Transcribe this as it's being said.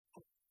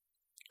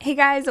Hey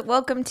guys,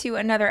 welcome to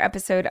another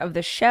episode of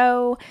the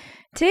show.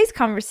 Today's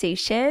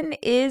conversation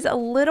is a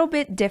little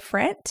bit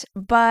different,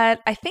 but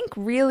I think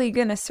really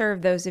going to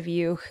serve those of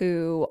you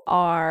who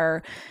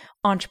are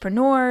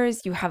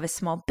entrepreneurs, you have a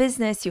small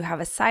business, you have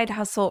a side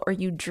hustle, or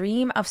you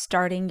dream of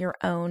starting your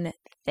own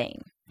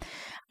thing.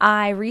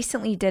 I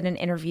recently did an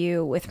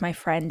interview with my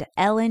friend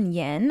Ellen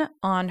Yin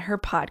on her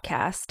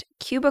podcast,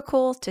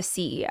 Cubicle to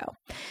CEO.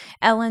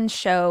 Ellen's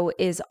show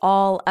is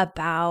all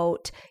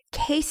about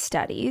case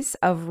studies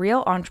of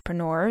real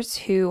entrepreneurs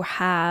who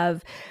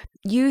have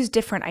used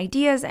different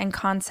ideas and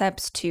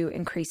concepts to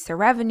increase their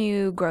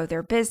revenue, grow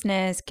their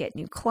business, get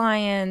new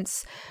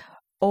clients,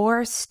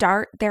 or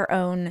start their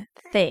own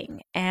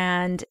thing.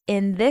 And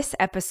in this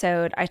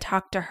episode, I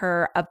talked to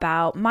her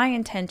about my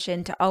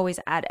intention to always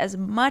add as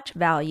much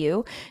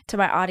value to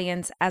my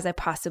audience as I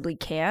possibly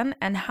can,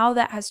 and how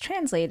that has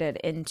translated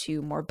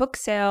into more book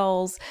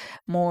sales,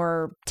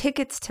 more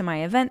tickets to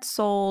my events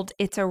sold.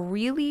 It's a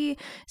really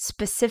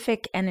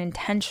specific and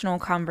intentional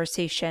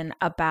conversation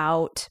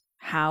about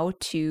how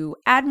to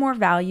add more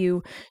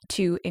value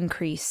to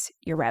increase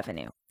your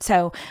revenue.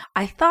 So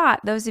I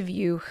thought those of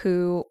you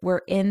who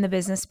were in the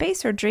business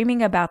space or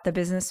dreaming about the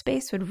business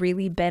space would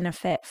really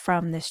benefit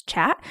from this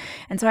chat.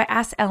 And so I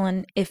asked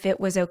Ellen if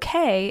it was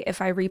okay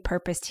if I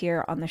repurposed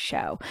here on the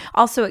show.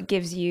 Also, it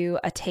gives you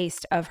a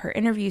taste of her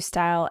interview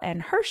style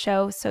and her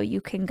show, so you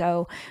can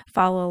go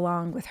follow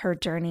along with her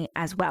journey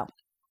as well.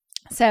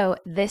 So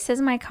this is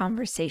my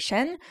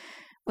conversation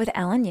with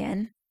Ellen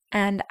Yin,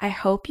 and I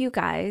hope you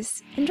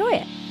guys enjoy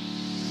it.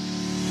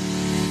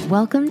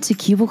 Welcome to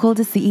Cubicle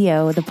to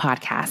CEO, the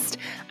podcast.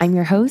 I'm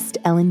your host,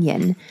 Ellen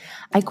Yin.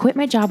 I quit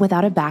my job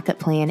without a backup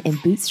plan and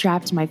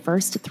bootstrapped my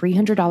first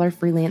 $300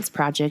 freelance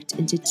project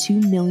into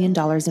 $2 million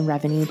in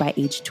revenue by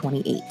age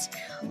 28.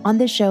 On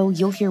this show,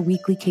 you'll hear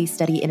weekly case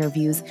study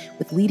interviews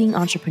with leading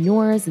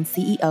entrepreneurs and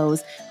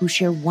CEOs who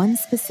share one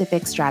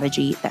specific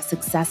strategy that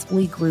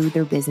successfully grew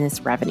their business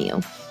revenue.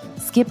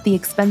 Skip the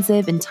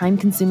expensive and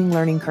time-consuming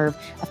learning curve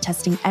of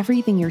testing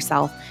everything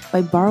yourself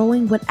by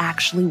borrowing what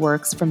actually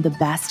works from the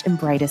best and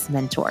brightest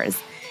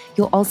mentors.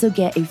 You'll also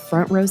get a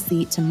front row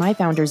seat to my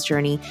founder's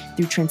journey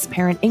through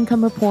transparent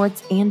income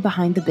reports and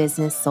behind the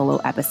business solo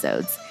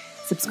episodes.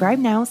 Subscribe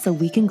now so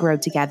we can grow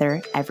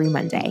together every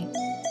Monday.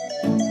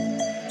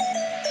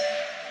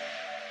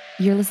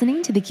 You're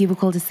listening to the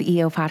Cubicle to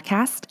CEO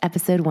podcast,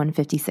 episode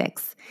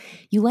 156.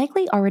 You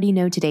likely already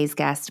know today's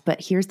guest,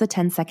 but here's the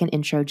 10-second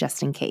intro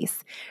just in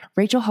case.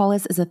 Rachel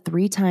Hollis is a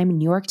 3-time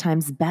New York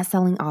Times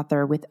bestselling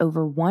author with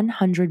over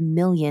 100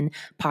 million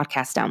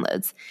podcast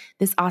downloads.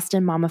 This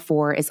Austin Mama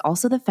 4 is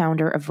also the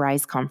founder of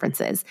Rise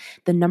Conferences,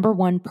 the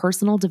 #1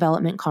 personal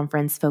development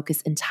conference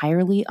focused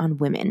entirely on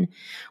women.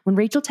 When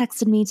Rachel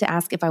texted me to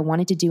ask if I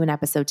wanted to do an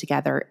episode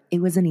together,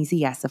 it was an easy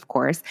yes, of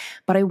course,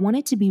 but I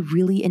wanted to be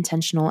really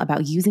intentional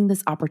about using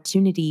this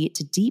opportunity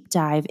to deep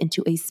dive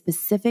into a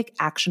specific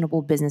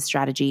actionable business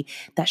strategy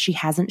that she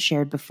hasn't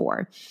shared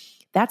before.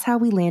 That's how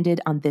we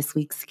landed on this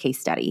week's case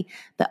study,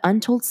 the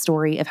untold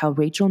story of how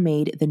Rachel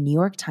made the New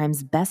York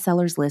Times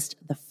bestsellers list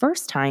the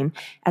first time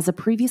as a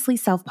previously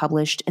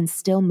self-published and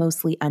still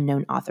mostly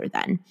unknown author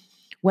then.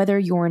 Whether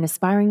you're an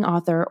aspiring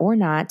author or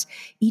not,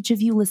 each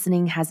of you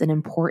listening has an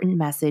important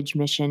message,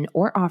 mission,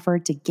 or offer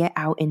to get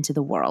out into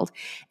the world.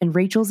 And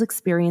Rachel's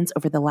experience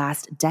over the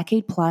last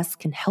decade plus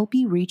can help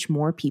you reach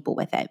more people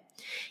with it.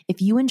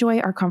 If you enjoy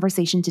our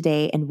conversation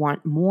today and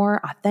want more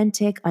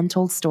authentic,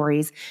 untold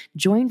stories,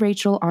 join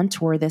Rachel on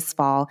tour this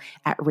fall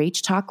at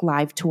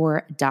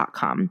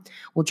rachtalklivetour.com.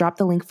 We'll drop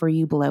the link for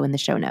you below in the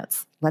show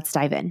notes. Let's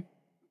dive in.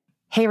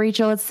 Hey,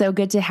 Rachel, it's so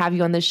good to have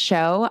you on the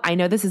show. I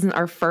know this isn't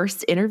our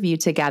first interview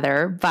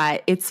together,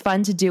 but it's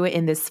fun to do it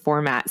in this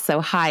format. So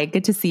hi,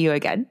 good to see you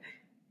again.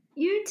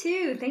 You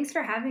too. Thanks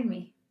for having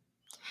me.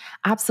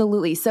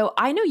 Absolutely. So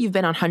I know you've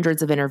been on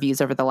hundreds of interviews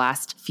over the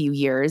last few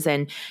years,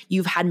 and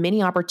you've had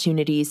many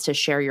opportunities to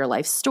share your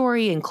life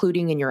story,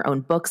 including in your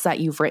own books that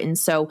you've written.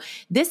 So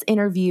this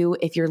interview,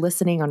 if you're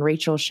listening on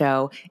Rachel's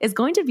show, is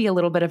going to be a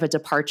little bit of a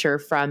departure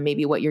from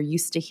maybe what you're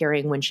used to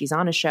hearing when she's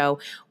on a show.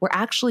 We're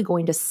actually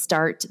going to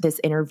start this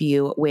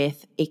interview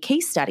with a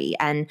case study,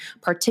 and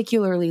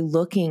particularly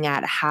looking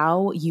at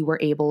how you were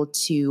able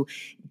to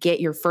get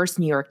your first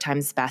New York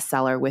Times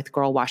bestseller with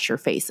Girl Wash Your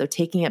Face. So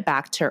taking it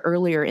back to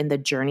earlier in the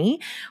journey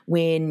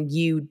when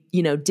you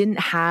didn't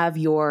have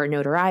your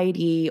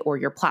notoriety or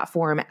your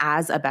platform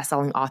as a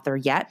bestselling author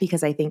yet,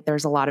 because I think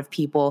there's a lot of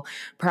people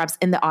perhaps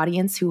in the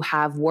audience who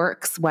have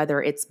works,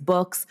 whether it's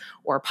books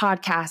or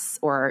podcasts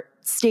or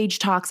stage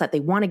talks that they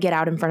want to get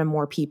out in front of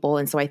more people.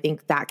 And so I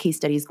think that case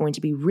study is going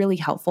to be really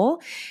helpful.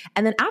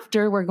 And then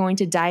after, we're going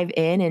to dive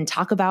in and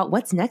talk about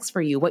what's next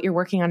for you, what you're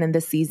working on in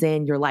this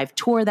season, your live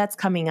tour that's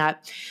coming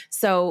up.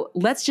 So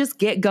let's just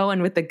get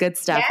going with the good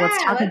stuff. Yeah,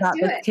 let's talk about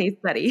this case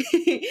study.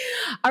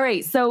 All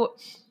right. So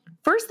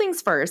first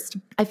things first,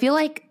 I feel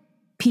like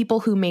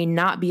people who may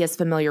not be as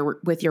familiar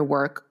with your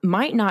work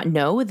might not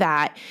know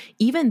that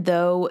even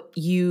though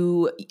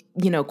you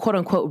quote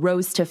unquote,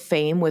 rose to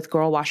fame with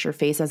Girl Wash Your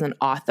Face as an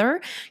author,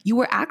 you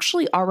were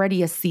actually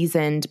already a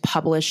seasoned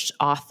published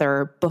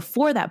author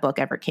before that book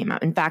ever came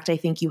out. In fact, I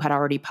think you had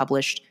already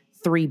published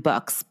 3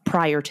 books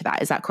prior to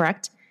that. Is that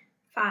correct?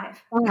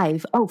 5.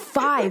 5. Oh,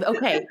 5.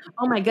 Okay.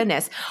 Oh my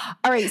goodness.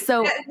 All right.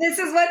 So this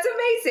is what's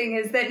amazing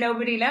is that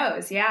nobody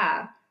knows.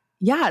 Yeah.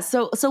 Yeah.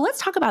 So let's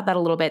talk about that a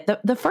little bit.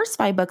 The first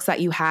 5 books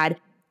that you had,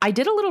 I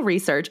did a little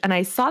research and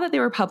I saw that they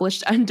were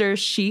published under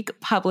Chic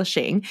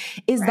Publishing.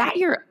 Is that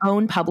your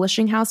own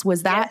publishing house?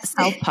 Was that Yes.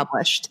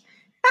 self-published?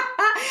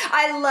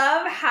 I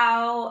love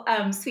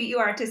how sweet you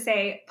are to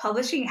say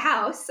publishing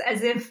house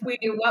as if we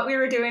knew what we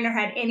were doing or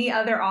had any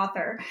other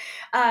author.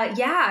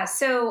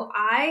 So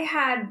I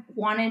had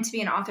wanted to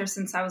be an author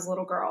since I was a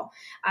little girl.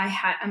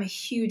 I'm a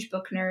huge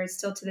book nerd.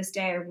 Still to this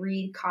day, I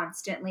read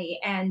constantly.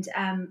 And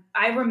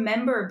I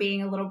remember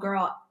being a little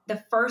girl,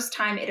 the first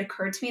time it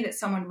occurred to me that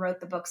someone wrote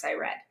the books I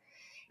read.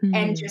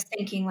 And just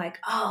thinking like,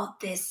 oh,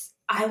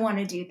 I want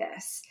to do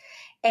this.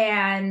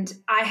 And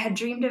I had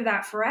dreamed of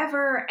that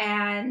forever.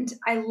 And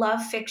I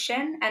love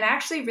fiction. And I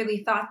actually really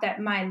thought that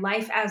my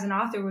life as an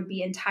author would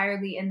be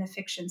entirely in the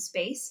fiction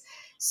space.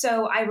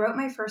 So I wrote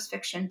my first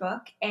fiction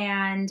book.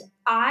 And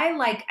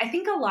I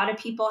think a lot of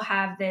people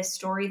have this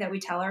story that we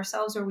tell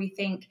ourselves where we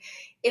think,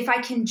 if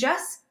I can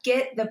just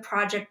get the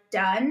project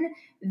done,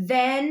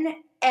 then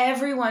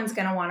everyone's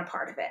going to want a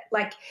part of it.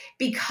 Like,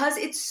 because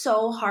it's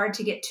so hard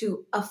to get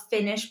to a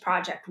finished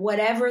project,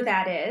 whatever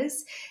that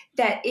is,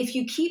 that if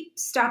you keep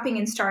stopping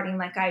and starting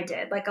like I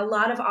did, like a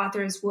lot of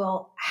authors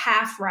will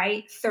half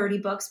write 30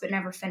 books but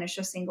never finish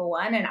a single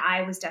one. And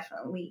I was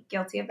definitely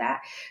guilty of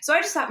that. So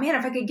I just thought, man,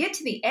 if I could get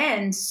to the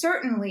end,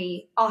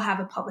 certainly I'll have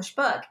a published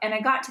book. And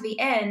I got to the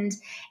end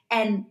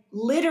and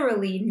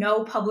literally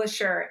no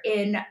publisher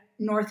in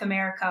North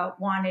America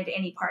wanted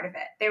any part of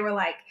it. They were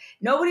like,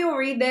 nobody will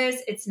read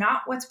this. It's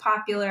not what's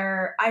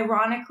popular.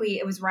 Ironically,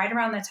 it was right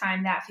around the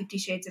time that 50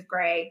 Shades of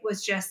Grey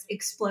was just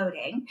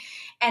exploding.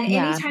 And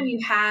anytime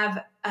you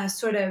have a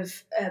sort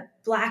of a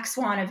black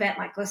swan event,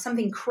 like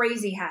something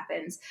crazy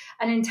happens,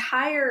 an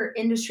entire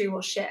industry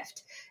will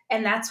shift.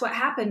 And that's what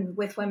happened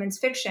with women's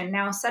fiction.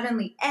 Now,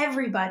 suddenly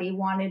everybody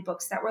wanted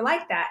books that were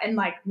like that. And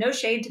like, no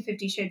shade to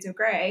 50 Shades of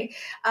Grey,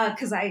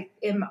 because I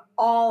am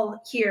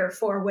all here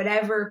for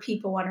whatever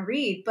people want to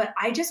read. But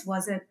I just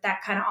wasn't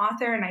that kind of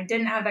author, and I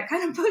didn't have that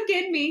kind of book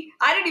in me.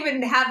 I didn't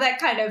even have that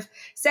kind of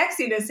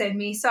sexiness in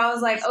me. So I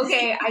was like,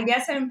 okay, I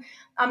guess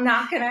I'm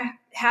not going to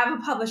have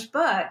a published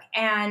book.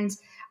 And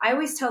I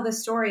always tell the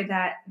story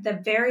that the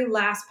very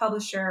last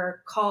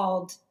publisher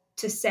called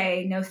to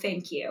say no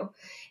thank you.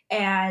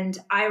 And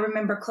I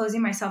remember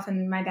closing myself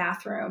in my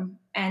bathroom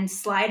and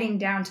sliding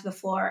down to the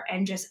floor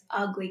and just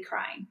ugly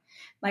crying.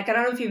 Like, I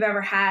don't know if you've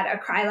ever had a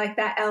cry like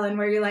that, Ellen,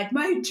 where you're like,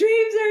 my dreams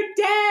are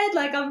dead.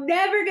 Like, I'm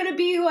never going to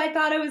be who I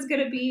thought I was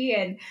going to be.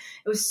 And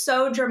it was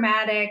so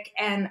dramatic.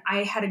 And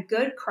I had a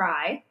good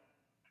cry.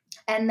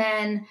 And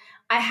then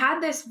I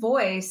had this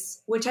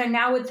voice, which I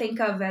now would think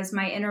of as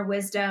my inner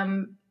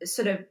wisdom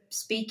sort of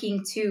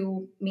speaking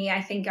to me.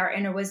 I think our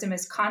inner wisdom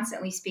is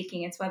constantly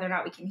speaking. It's whether or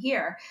not we can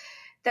hear.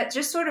 That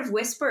just sort of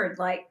whispered,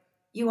 like,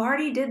 you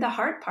already did the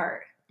hard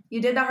part.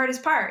 You did the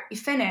hardest part. You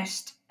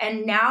finished.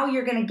 And now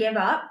you're going to give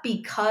up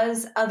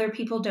because other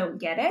people don't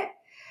get it.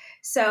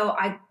 So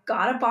I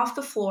got up off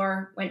the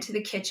floor, went to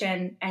the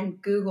kitchen,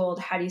 and Googled,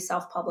 how do you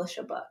self-publish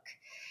a book?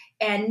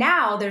 And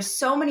now there's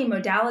so many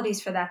modalities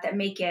for that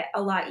make it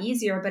a lot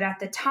easier. But at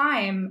the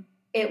time,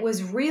 it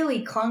was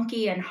really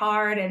clunky and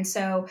hard. And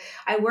so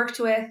I worked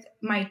with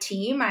my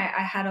team. I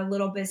had a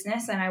little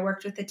business and I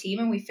worked with the team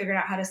and we figured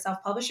out how to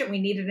self-publish it.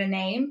 We needed a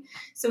name.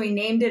 So we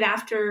named it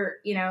after,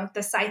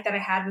 the site that I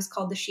had was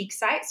called the Chic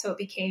site. So it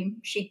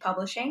became Chic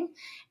Publishing.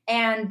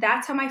 And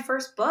that's how my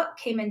first book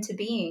came into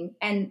being.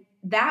 And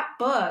that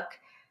book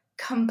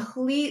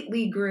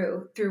completely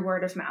grew through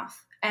word of mouth.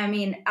 I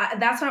mean,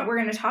 that's what we're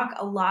going to talk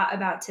a lot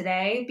about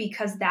today,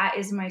 because that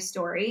is my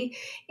story.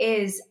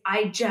 Is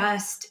I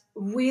just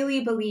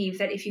really believe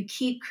that if you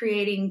keep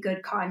creating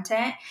good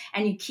content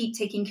and you keep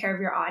taking care of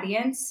your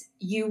audience,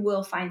 you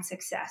will find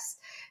success.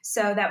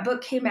 So that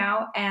book came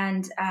out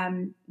and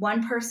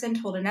one person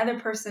told another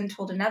person,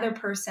 told another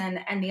person.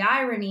 And the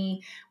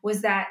irony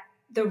was that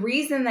the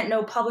reason that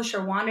no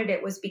publisher wanted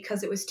it was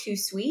because it was too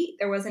sweet.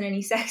 There wasn't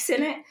any sex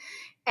in it.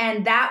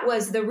 And that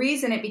was the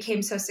reason it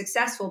became so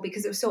successful,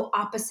 because it was so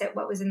opposite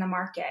what was in the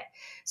market.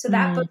 So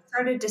that book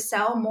started to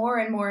sell more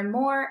and more and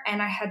more.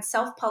 And I had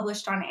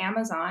self-published on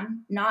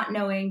Amazon, not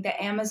knowing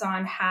that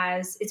Amazon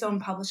has its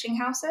own publishing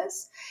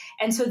houses.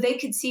 And so they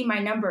could see my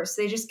numbers.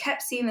 So they just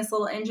kept seeing this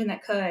little engine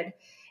that could.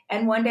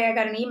 And one day I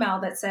got an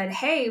email that said,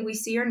 hey, we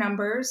see your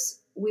numbers.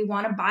 We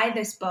want to buy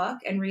this book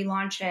and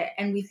relaunch it.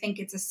 And we think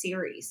it's a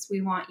series.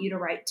 We want you to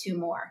write 2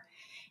 more.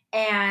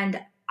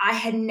 And I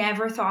had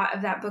never thought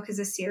of that book as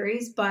a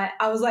series, but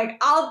I was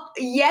like, I'll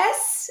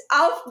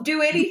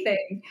do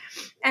anything.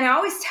 And I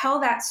always tell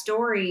that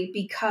story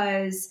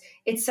because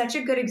it's such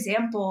a good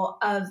example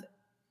of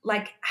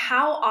like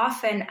how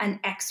often an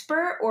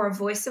expert or a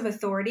voice of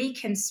authority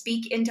can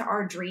speak into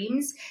our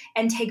dreams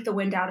and take the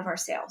wind out of our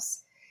sails.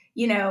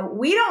 You know,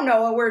 we don't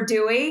know what we're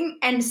doing.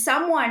 And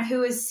someone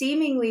who is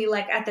seemingly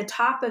like at the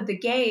top of the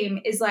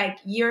game is like,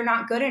 you're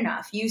not good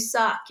enough. You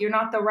suck. You're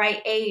not the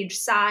right age,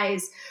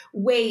 size,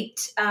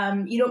 weight.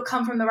 You don't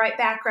come from the right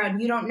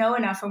background. You don't know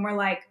enough. And we're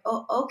like,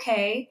 oh,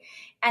 okay.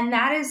 And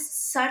that is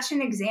such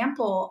an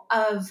example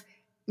of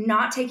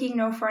not taking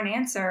no for an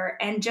answer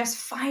and just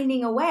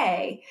finding a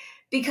way.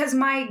 Because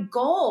my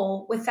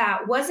goal with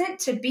that wasn't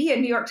to be a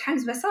New York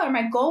Times bestseller.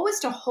 My goal was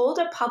to hold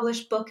a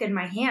published book in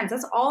my hands.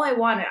 That's all I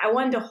wanted. I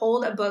wanted to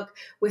hold a book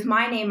with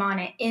my name on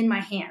it in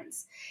my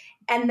hands.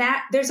 And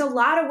that there's a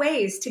lot of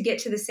ways to get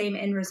to the same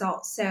end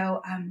result.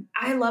 So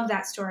I love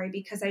that story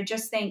because I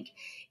just think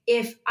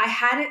if I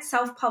hadn't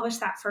self-published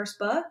that first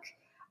book,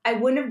 I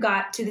wouldn't have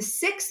got to the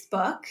sixth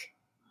book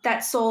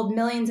that sold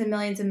millions and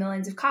millions and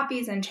millions of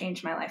copies and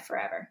changed my life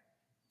forever.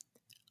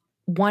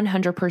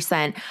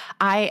 100%.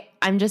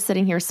 I'm just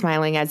sitting here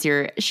smiling as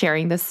you're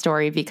sharing this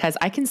story because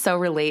I can so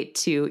relate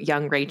to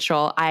young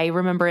Rachel. I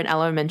remember in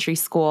elementary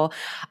school,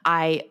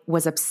 I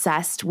was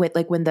obsessed with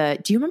like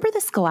do you remember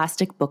the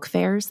Scholastic book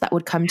fairs that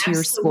would come to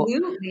your school?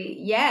 Absolutely.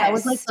 Yes. That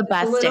was like the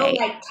best a little day.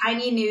 like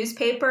tiny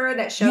newspaper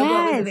that showed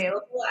what was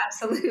available.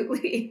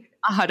 Absolutely.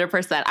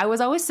 100%. I was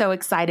always so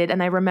excited.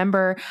 And I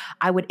remember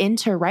I would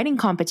enter writing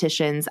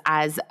competitions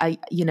as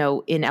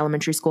in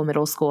elementary school,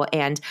 middle school.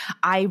 And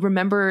I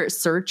remember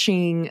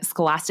searching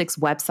Scholastic's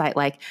website,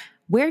 like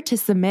where to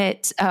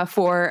submit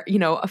for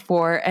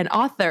an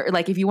author.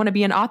 Like if you want to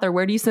be an author,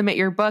 where do you submit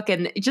your book?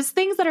 And just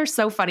things that are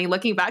so funny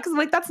looking back. Cause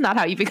like, that's not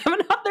how you become an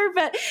author,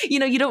 but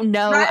you don't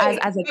know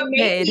as a kid.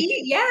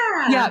 Maybe,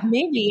 yeah. Yeah,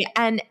 maybe.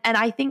 And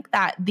I think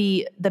that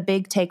the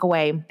big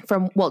takeaway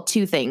from,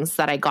 two things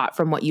that I got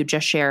from what you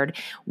just shared.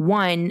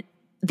 One,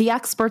 the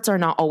experts are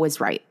not always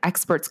right.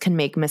 Experts can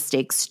make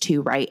mistakes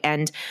too, right?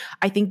 And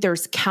I think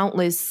there's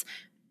countless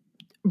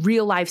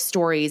real life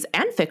stories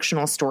and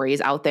fictional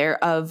stories out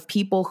there of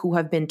people who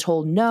have been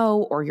told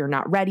no, or you're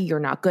not ready, you're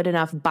not good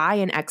enough by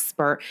an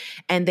expert.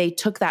 And they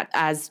took that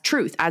as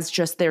truth, as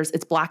just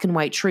it's black and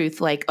white truth.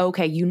 Like,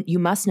 okay, you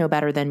must know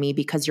better than me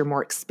because you're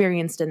more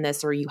experienced in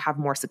this or you have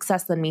more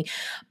success than me.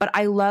 But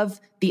I love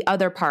the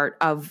other part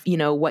of,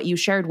 what you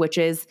shared, which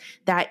is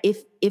that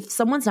if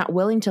someone's not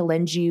willing to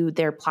lend you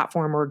their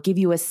platform or give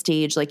you a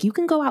stage, like you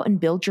can go out and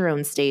build your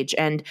own stage.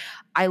 And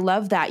I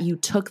love that you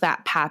took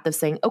that path of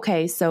saying,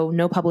 okay, so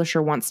no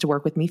publisher wants to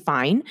work with me.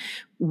 Fine.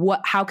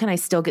 How can I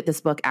still get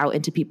this book out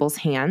into people's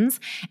hands?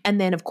 And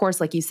then of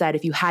course, like you said,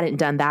 if you hadn't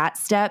done that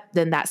step,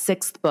 then that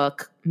sixth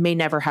book may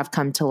never have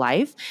come to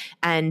life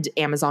and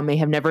Amazon may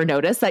have never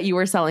noticed that you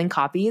were selling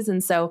copies.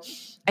 And so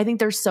I think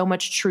there's so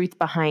much truth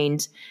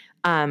behind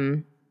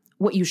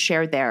what you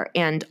shared there.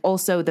 And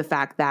also the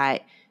fact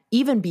that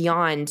even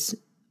beyond,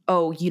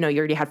 you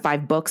already had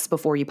 5 books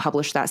before you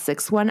published that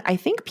 6th one, I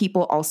think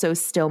people also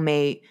still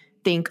may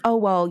think, oh,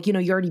 well, you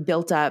already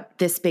built up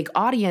this big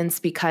audience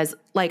because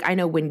like, I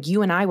know when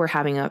you and I were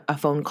having a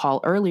phone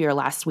call earlier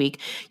last week,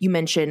 you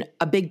mentioned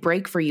a big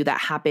break for you that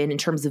happened in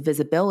terms of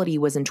visibility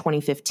was in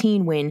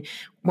 2015 when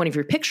one of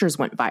your pictures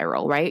went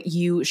viral, right?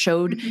 You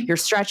showed your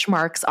stretch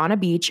marks on a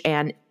beach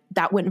and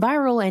that went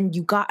viral and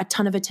you got a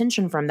ton of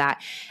attention from that.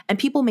 And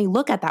people may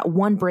look at that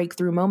one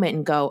breakthrough moment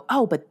and go,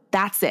 oh, but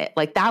that's it.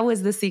 Like that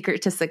was the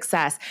secret to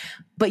success.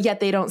 But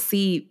yet they don't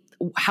see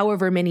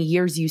however many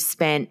years you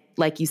spent,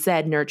 like you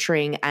said,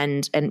 nurturing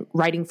and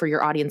writing for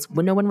your audience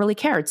when no one really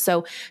cared.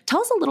 So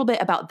tell us a little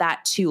bit about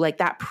that too, like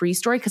that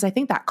pre-story, because I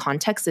think that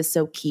context is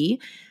so key.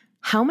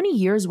 How many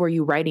years were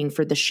you writing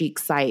for the Chic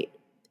site?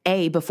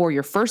 Before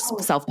your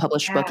first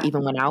self-published book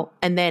even went out?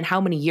 And then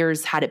how many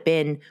years had it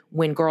been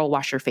when Girl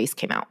Wash Your Face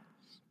came out?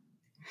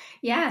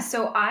 Yeah,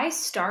 so I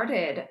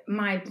started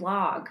my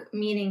blog,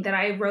 meaning that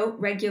I wrote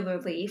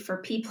regularly for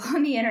people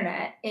on the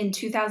internet in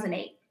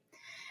 2008.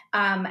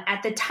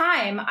 At the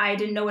time, I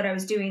didn't know what I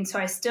was doing, so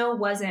I still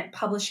wasn't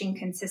publishing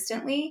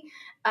consistently.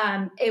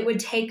 It would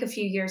take a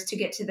few years to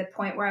get to the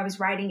point where I was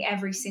writing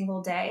every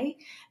single day.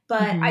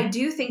 But I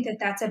do think that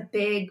that's a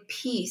big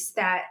piece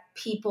that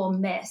people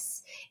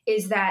miss,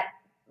 is that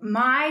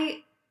my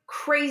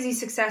crazy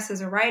success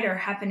as a writer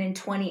happened in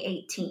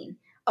 2018,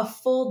 a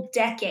full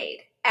decade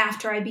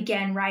after I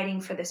began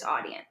writing for this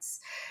audience.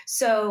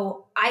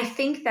 So I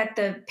think that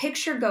the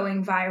picture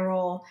going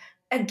viral,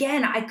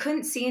 again, I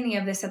couldn't see any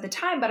of this at the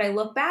time, but I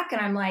look back and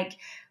I'm like,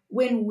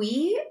 when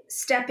we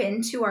step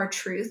into our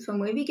truth, when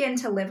we begin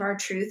to live our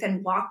truth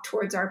and walk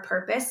towards our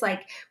purpose,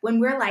 like when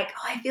we're like,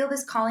 oh, I feel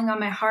this calling on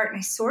my heart. And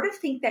I sort of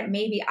think that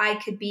maybe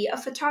I could be a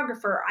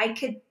photographer. I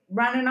could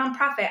run a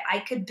nonprofit.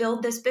 I could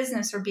build this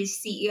business or be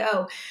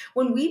CEO.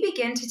 When we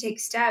begin to take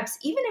steps,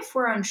 even if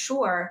we're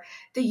unsure,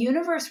 the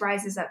universe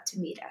rises up to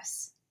meet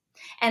us.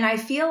 And I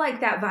feel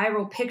like that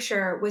viral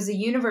picture was the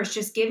universe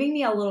just giving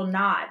me a little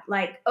nod,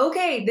 like,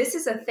 okay, this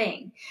is a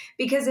thing.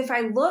 Because if I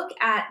look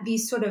at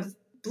these sort of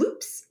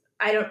bloops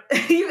I don't,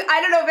 I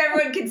don't know if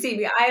everyone can see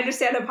me. I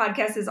understand a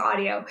podcast is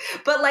audio,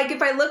 but like,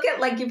 if I look at,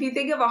 like, if you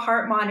think of a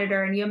heart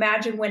monitor and you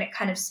imagine when it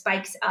kind of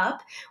spikes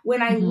up,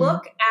 when I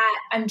look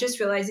at, I'm just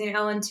realizing,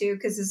 Ellen too,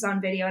 cause this is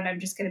on video and I'm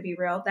just going to be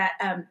real, that,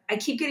 I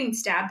keep getting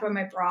stabbed by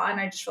my bra, and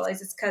I just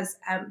realized it's cause,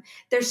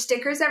 there's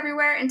stickers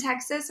everywhere in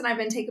Texas, and I've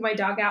been taking my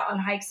dog out on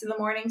hikes in the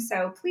morning.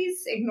 So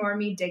please ignore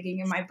me digging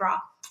in my bra.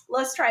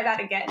 Let's try that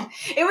again.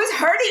 It was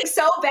hurting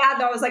so bad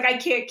that I was like, I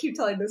can't keep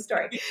telling this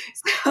story.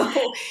 So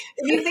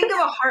if you think of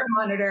a heart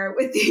monitor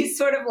with these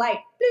sort of like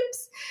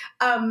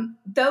bloops,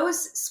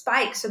 those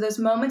spikes, or those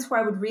moments where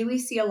I would really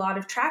see a lot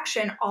of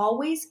traction,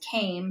 always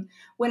came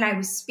when I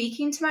was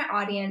speaking to my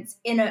audience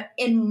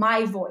in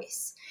my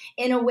voice,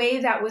 in a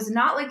way that was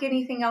not like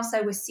anything else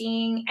I was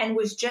seeing and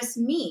was just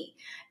me.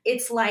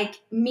 It's like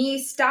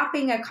me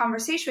stopping a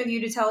conversation with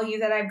you to tell you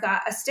that I've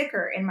got a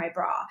sticker in my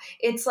bra.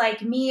 It's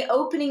like me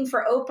opening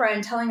for Oprah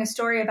and telling a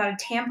story about a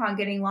tampon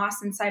getting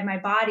lost inside my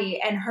body,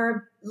 and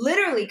her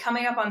literally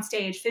coming up on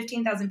stage,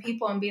 15,000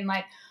 people, and being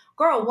like,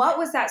 girl, what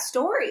was that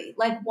story?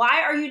 Like,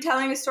 why are you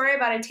telling a story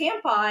about a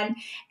tampon?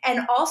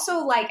 And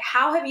also, like,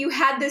 how have you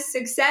had this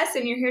success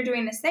and you're here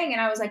doing this thing?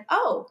 And I was like,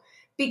 oh,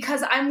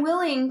 because I'm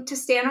willing to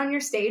stand on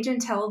your stage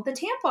and tell the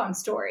tampon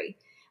story.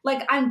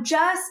 Like, I'm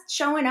just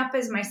showing up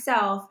as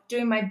myself,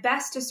 doing my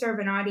best to serve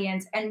an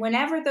audience. And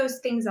whenever those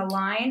things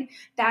align,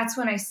 that's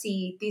when I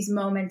see these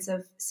moments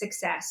of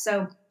success.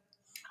 So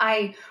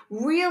I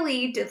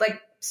really did,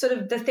 like, sort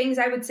of the things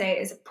I would say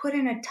is put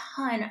in a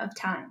ton of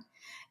time.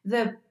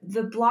 The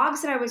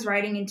blogs that I was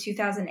writing in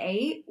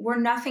 2008 were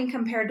nothing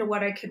compared to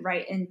what I could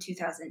write in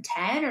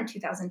 2010 or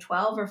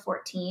 2012 or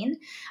 14.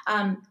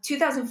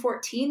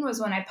 2014 was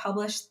when I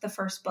published the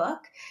first book.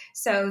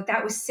 So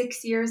that was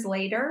 6 years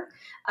later.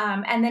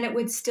 And then it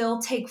would still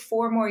take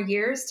 4 more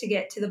years to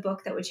get to the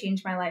book that would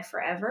change my life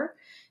forever.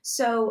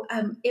 So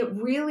it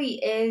really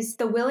is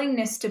the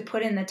willingness to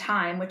put in the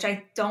time, which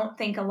I don't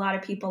think a lot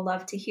of people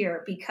love to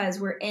hear,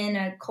 because we're in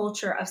a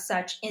culture of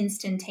such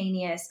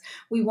instantaneous,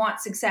 we want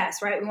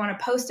success, right? We want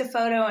to post a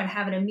photo and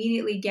have it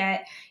immediately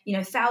get,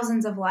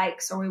 thousands of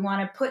likes, or we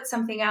want to put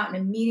something out and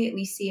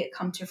immediately see it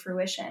come to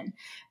fruition.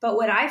 But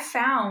what I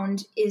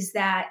found is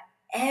that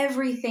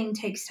everything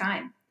takes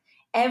time.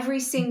 Every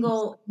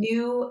single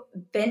new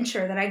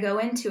venture that I go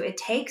into, it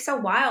takes a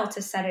while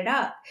to set it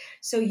up.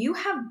 So you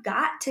have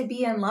got to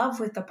be in love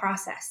with the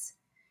process.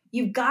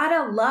 You've got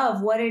to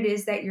love what it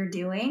is that you're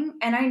doing.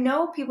 And I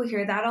know people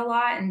hear that a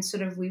lot and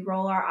sort of we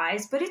roll our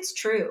eyes, but it's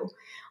true.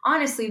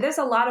 Honestly, there's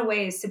a lot of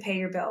ways to pay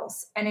your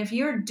bills. And if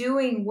you're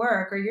doing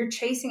work or you're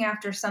chasing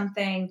after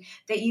something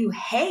that you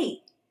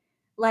hate,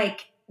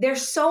 like,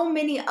 there's so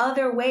many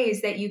other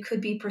ways that you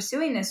could be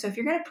pursuing this. So if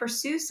you're going to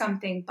pursue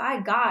something,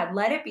 by God,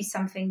 let it be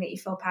something that you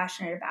feel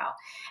passionate about.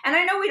 And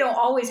I know we don't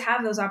always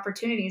have those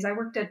opportunities. I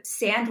worked at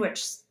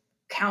sandwich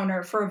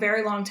counter for a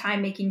very long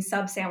time making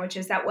sub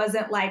sandwiches. That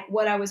wasn't like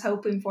what I was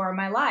hoping for in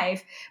my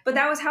life, but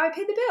that was how I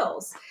paid the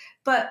bills.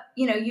 But,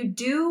 you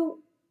do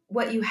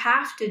what you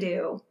have to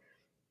do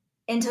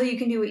until you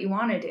can do what you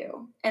want to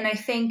do. And I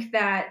think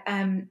that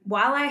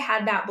while I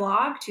had that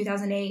blog,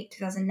 2008,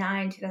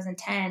 2009,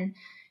 2010,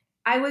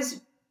 I was,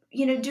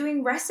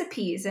 doing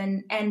recipes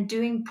and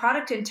doing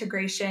product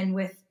integration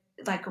with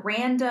like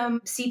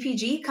random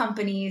CPG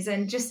companies.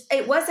 And just,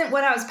 it wasn't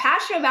what I was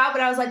passionate about,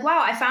 but I was like,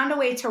 wow, I found a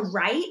way to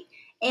write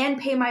and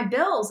pay my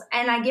bills,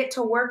 and I get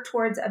to work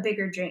towards a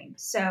bigger dream.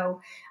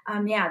 So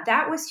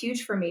that was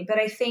huge for me. But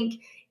I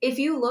think if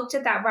you looked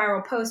at that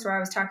viral post where I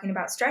was talking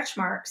about stretch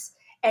marks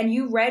and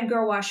you read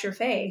Girl Wash Your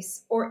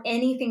Face or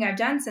anything I've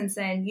done since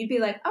then, you'd be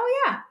like,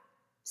 oh yeah,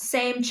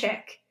 same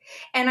chick.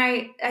 And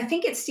I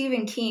think it's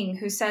Stephen King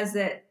who says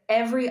that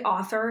every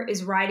author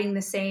is writing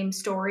the same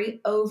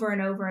story over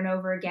and over and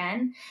over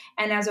again.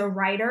 And as a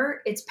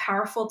writer, it's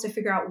powerful to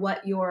figure out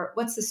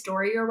what's the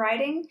story you're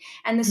writing.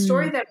 And the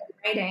story that I'm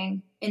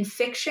writing in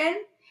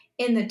fiction,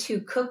 in the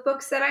 2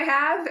 cookbooks that I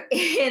have,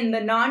 in the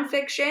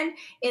nonfiction,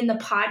 in the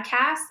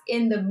podcast,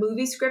 in the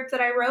movie script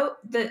that I wrote,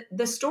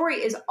 the story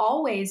is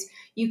always,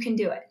 you can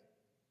do it.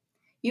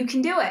 You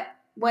can do it.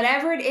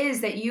 Whatever it is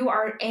that you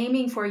are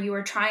aiming for, you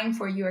are trying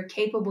for, you are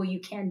capable,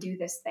 you can do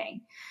this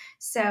thing.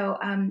 So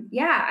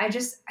I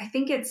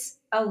think it's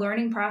a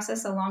learning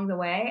process along the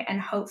way.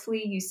 And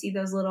hopefully you see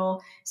those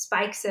little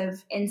spikes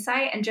of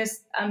insight. And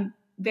just, I'm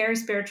very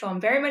spiritual. I'm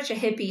very much a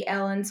hippie,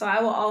 Ellen. So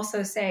I will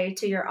also say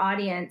to your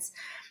audience,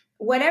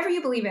 whatever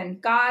you believe in,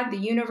 God, the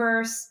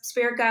universe,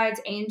 spirit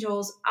guides,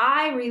 angels,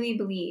 I really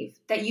believe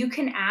that you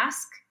can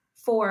ask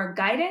for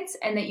guidance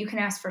and that you can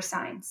ask for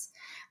signs.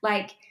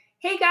 Like,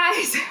 hey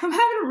guys, I'm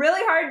having a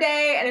really hard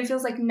day and it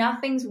feels like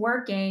nothing's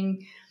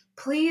working.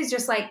 Please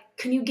just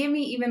can you give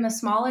me even the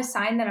smallest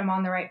sign that I'm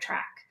on the right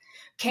track?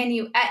 Can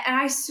you, and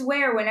I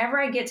swear, whenever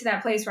I get to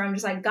that place where I'm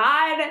just like,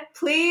 God,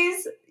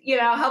 please,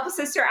 help a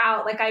sister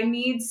out. Like, I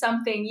need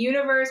something,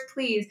 universe,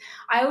 please.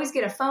 I always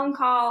get a phone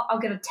call. I'll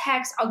get a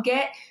text. I'll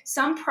get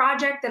some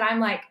project that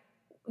I'm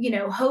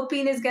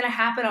hoping is going to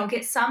happen. I'll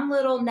get some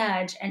little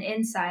nudge and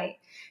insight.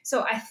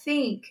 So I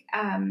think,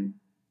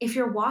 if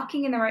you're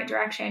walking in the right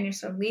direction, you're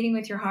sort of leading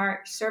with your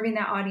heart, serving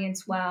that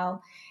audience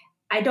well,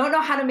 I don't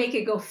know how to make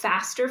it go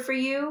faster for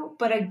you,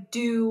 but I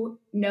do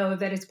know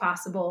that it's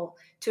possible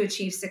to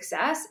achieve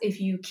success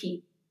if you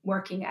keep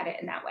working at it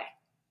in that way.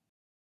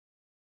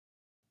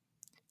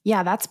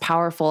 Yeah, that's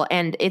powerful.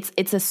 And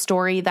it's a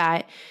story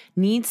that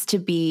needs to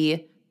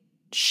be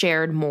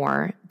shared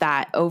more,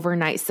 that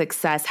overnight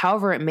success,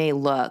 however it may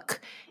look,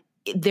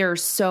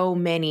 there's so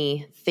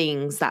many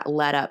things that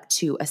led up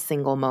to a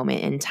single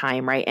moment in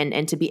time, right?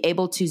 And to be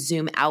able to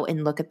zoom out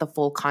and look at the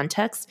full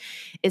context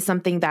is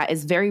something that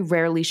is very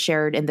rarely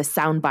shared in the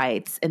sound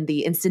bites and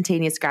the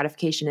instantaneous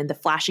gratification and the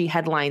flashy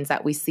headlines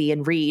that we see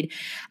and read.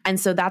 And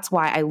so that's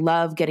why I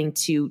love getting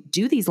to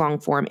do these long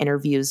form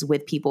interviews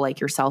with people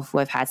like yourself who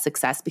have had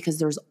success, because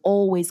there's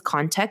always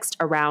context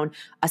around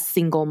a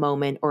single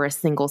moment or a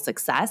single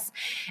success.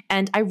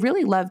 And I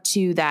really love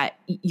too that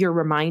your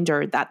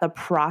reminder that the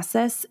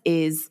process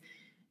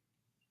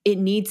it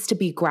needs to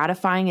be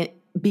gratifying,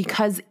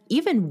 because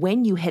even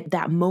when you hit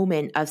that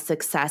moment of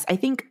success, I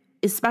think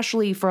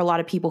especially for a lot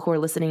of people who are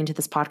listening to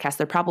this podcast,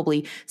 they're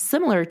probably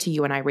similar to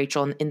you and I,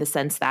 Rachel, in the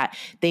sense that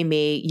they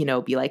may,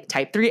 be like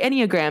type 3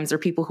 Enneagrams or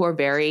people who are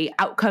very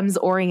outcomes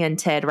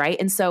oriented, right?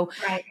 And so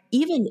Right.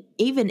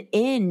 even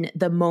in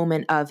the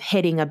moment of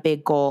hitting a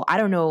big goal, I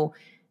don't know,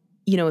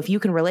 if you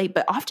can relate,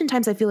 but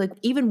oftentimes I feel like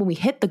even when we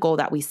hit the goal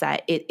that we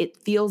set, it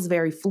feels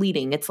very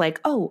fleeting. It's like,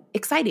 oh,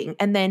 exciting.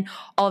 And then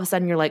all of a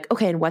sudden you're like,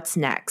 okay, and what's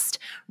next?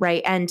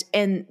 Right.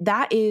 And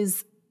that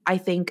is, I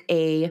think,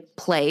 a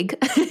plague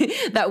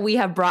that we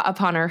have brought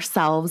upon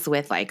ourselves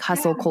with like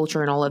hustle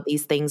culture and all of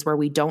these things, where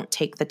we don't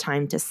take the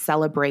time to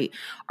celebrate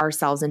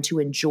ourselves and to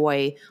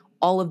enjoy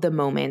all of the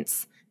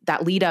moments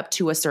that lead up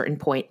to a certain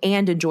point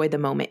and enjoy the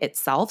moment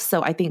itself.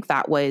 So I think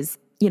that was,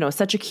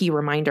 such a key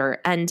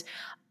reminder. And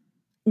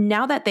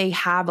now that they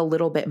have a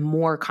little bit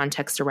more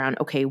context around,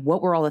 okay,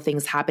 what were all the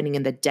things happening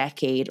in the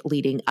decade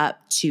leading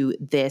up to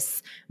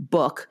this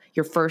book,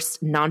 your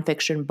first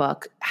nonfiction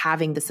book,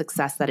 having the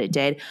success that it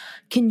did,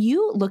 can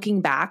you,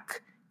 looking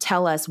back,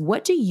 tell us,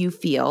 what do you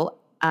feel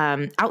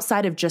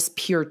outside of just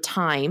pure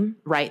time,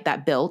 right,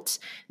 that built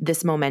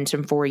this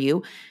momentum for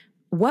you?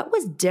 What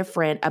was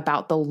different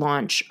about the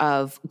launch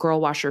of Girl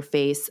Wash Your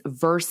Face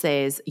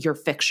versus your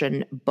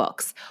fiction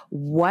books?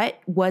 What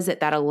was it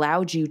that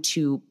allowed you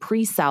to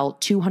pre-sell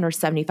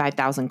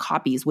 275,000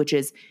 copies, which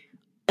is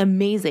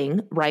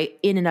amazing, right,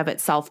 in and of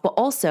itself, but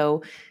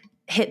also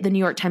hit the New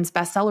York Times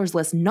bestsellers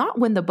list, not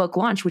when the book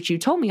launched, which you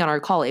told me on our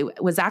call.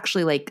 It was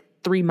actually like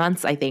 3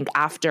 months, I think,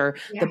 after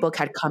the book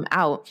had come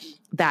out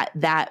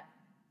that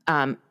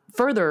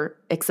further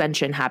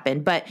extension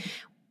happened. But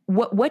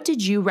what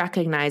did you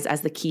recognize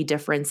as the key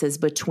differences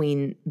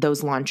between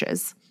those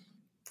launches?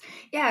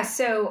 Yeah,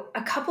 so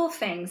a couple of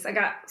things. I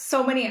got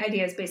so many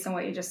ideas based on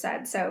what you just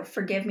said. So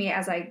forgive me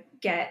as I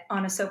get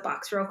on a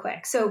soapbox real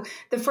quick. So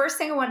the first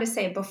thing I wanted to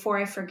say before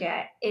I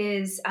forget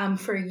is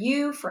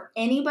for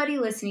anybody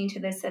listening to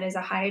this that is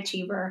a high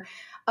achiever,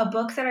 a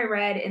book that I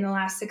read in the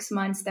last 6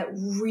 months that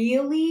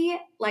really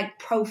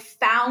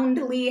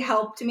profoundly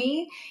helped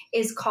me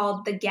is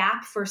called The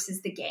Gap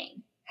versus the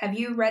Gain. Have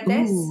you read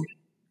this? Ooh,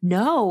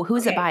 no.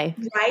 Who's it by?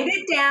 Write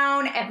it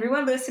down.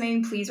 Everyone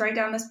listening, please write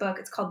down this book.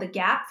 It's called The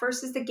Gap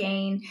versus the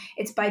Gain.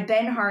 It's by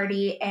Ben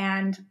Hardy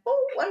and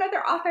one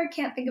other author. I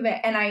can't think of it.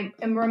 And I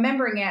am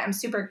remembering it. I'm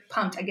super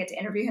pumped. I get to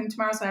interview him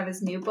tomorrow. So I have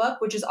his new book,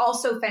 which is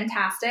also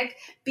fantastic.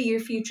 Be Your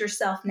Future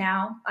Self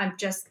Now.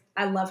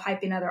 I love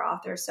hyping other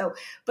authors.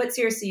 But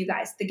seriously, you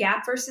guys, The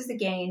Gap versus the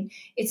Gain,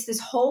 it's this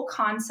whole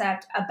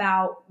concept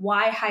about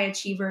why high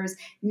achievers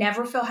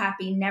never feel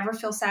happy, never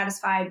feel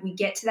satisfied. We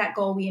get to that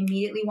goal, we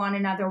immediately want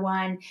another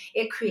one.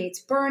 It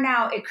creates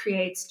burnout. It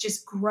creates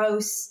just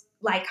gross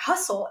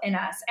hustle in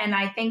us. And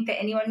I think that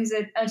anyone who's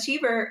an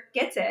achiever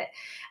gets it.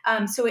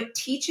 So it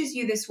teaches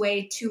you this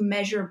way to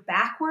measure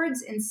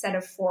backwards instead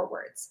of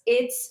forwards.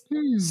 It's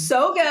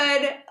so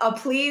good.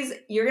 Please,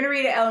 you're going to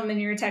read it, Ellen, and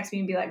you're going to text me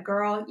and be like,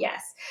 girl,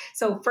 yes.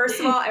 So first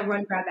of all,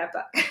 everyone grab that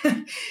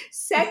book.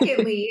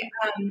 Secondly,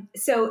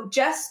 so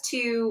just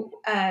to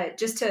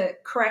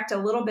correct a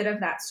little bit of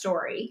that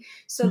story.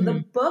 So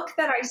the book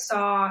that I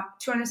saw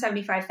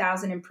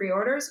 275,000 in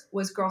pre-orders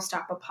was Girl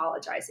Stop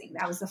Apologizing.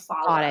 That was the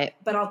follow-up.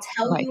 But I'll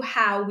tell you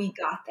how we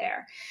got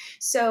there.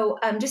 So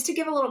just to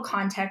give a little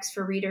context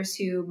for readers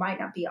who might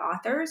not be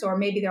authors, or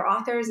maybe they're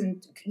authors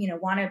and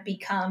want to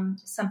become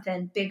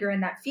something bigger in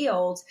that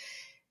field,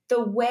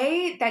 the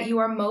way that you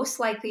are most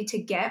likely to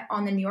get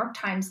on the New York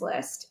Times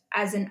list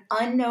as an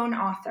unknown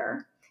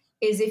author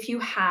is if you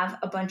have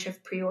a bunch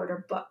of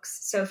pre-order books.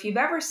 So if you've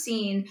ever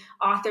seen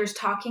authors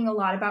talking a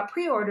lot about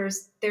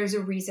pre-orders, there's a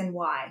reason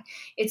why.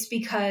 It's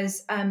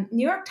because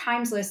New York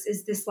Times list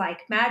is this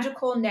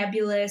magical,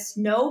 nebulous,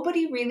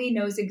 nobody really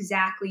knows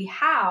exactly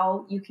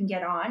how you can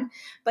get on,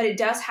 but it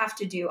does have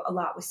to do a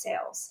lot with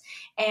sales.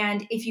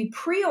 And if you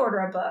pre-order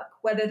a book,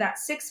 whether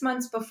that's 6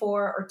 months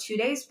before or 2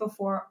 days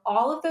before,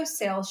 all of those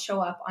sales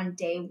show up on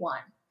day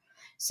one.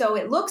 So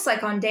it looks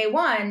like on day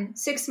one,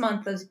 6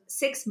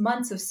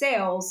 months of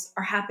sales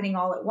are happening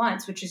all at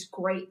once, which is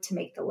great to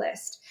make the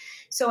list.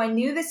 So I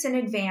knew this in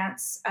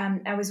advance.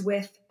 I was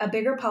with a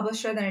bigger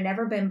publisher than I'd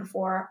ever been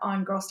before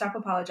on Girl Stop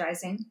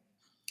Apologizing.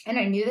 And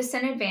I knew this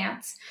in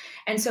advance.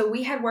 And so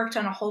we had worked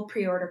on a whole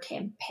pre-order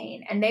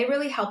campaign, and they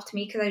really helped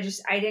me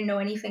because I didn't know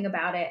anything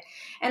about it.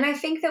 And I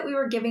think that we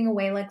were giving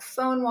away like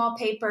phone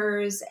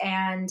wallpapers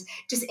and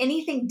just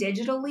anything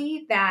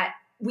digitally that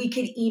we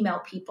could email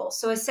people.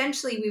 So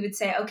essentially we would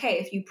say, okay,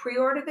 if you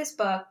pre-order this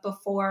book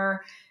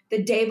before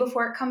the day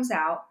before it comes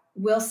out,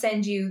 we'll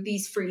send you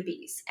these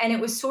freebies. And it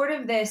was sort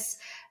of this,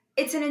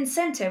 it's an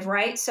incentive,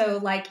 right? So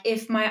like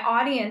if my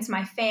audience,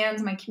 my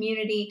fans, my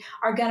community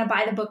are going to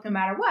buy the book no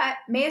matter what,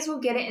 may as well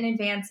get it in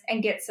advance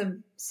and get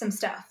some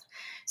stuff.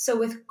 So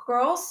with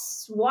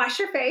Girls Wash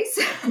Your Face,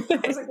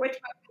 I was like, which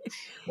one?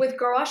 With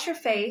Girl Wash Your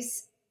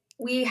Face,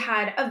 we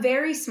had a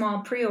very small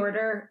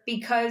pre-order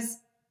because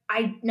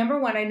number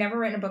one, I'd never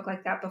written a book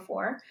like that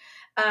before.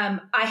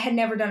 I had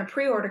never done a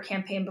pre-order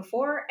campaign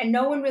before, and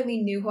no one really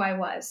knew who I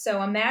was.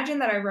 So imagine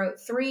that I wrote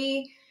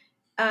three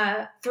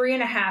and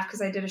a half,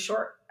 because I did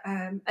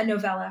a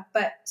novella,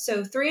 but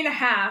so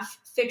 3.5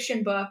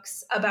 fiction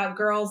books about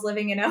girls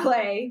living in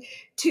LA,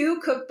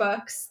 2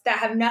 cookbooks that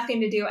have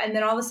nothing to do. And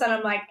then all of a sudden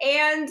I'm like,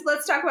 and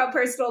let's talk about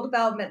personal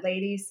development,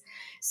 ladies.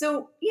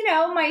 So,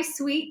 my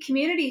sweet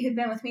community who'd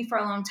been with me for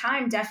a long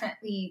time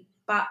definitely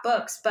bought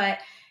books. But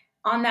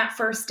on that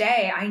first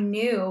day, I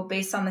knew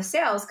based on the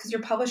sales, because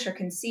your publisher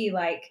can see,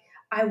 like,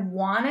 I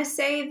want to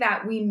say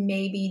that we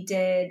maybe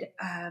did,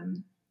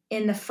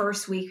 in the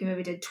first week, we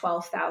maybe did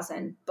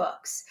 12,000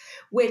 books,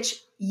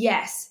 which,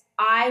 yes,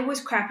 I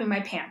was crapping my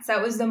pants.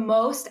 That was the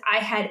most I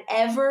had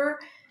ever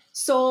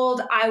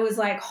sold. I was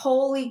like,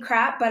 holy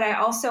crap. But I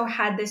also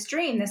had this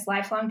dream, this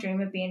lifelong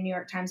dream of being a New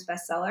York Times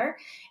bestseller.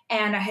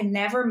 And I had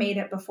never made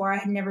it before. I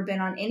had never been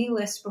on any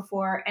list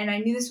before. And I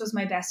knew this was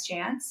my best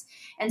chance.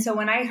 And so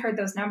when I heard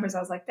those numbers, I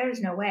was like,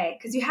 there's no way.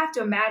 Because you have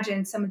to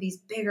imagine some of these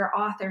bigger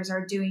authors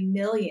are doing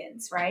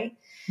millions, right?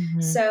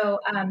 Mm-hmm. So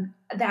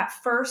that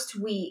first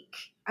week,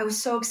 I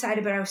was so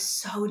excited, but I was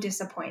so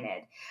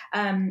disappointed.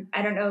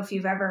 I don't know if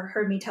you've ever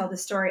heard me tell the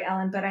story,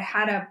 Ellen, but I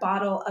had a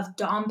bottle of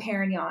Dom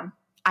Perignon.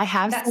 I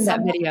have seen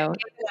that video.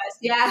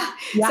 Yeah.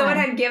 Someone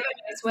had given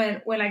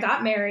us when I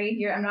got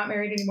married. I'm not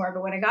married anymore,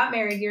 but when I got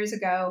married years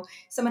ago,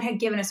 someone had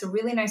given us a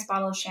really nice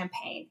bottle of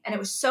champagne. And it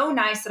was so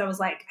nice that I was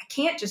like, I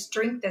can't just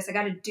drink this. I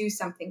got to do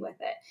something with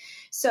it.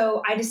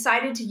 So I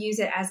decided to use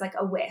it as like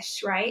a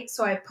wish, right?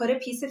 So I put a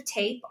piece of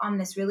tape on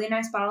this really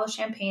nice bottle of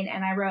champagne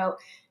and I wrote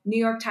New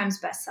York Times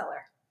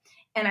bestseller.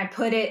 And I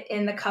put it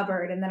in the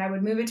cupboard, and then I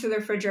would move it to the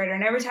refrigerator.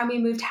 And every time we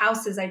moved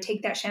houses, I'd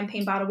take that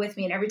champagne bottle with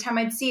me. And every time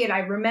I'd see it,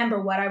 I'd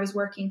remember what I was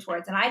working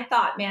towards. And I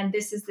thought, man,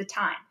 this is the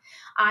time.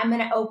 I'm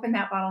going to open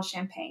that bottle of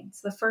champagne.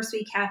 So the first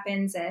week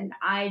happens, and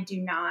I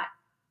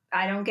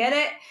don't get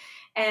it.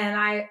 And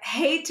I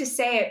hate to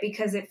say it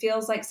because it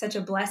feels like such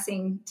a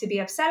blessing to be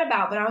upset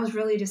about, but I was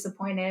really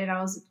disappointed.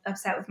 I was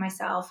upset with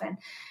myself. And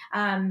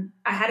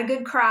I had a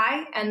good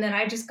cry, and then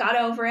I just got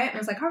over it. And I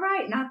was like, all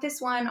right, not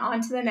this one,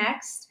 on to the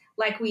next,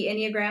 like we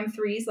Enneagram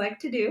 3s like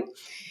to do.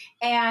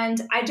 And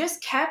I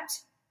just kept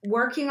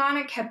working on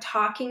it, kept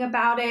talking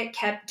about it,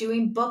 kept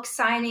doing book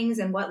signings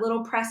and what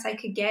little press I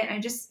could get. And I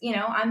just,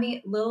 I'm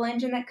the little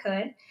engine that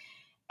could.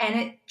 And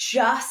it,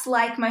 just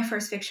like my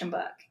first fiction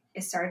book,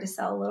 it started to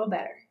sell a little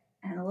better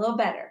and a little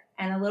better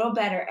and a little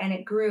better. And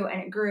it grew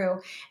and it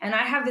grew. And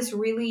I have this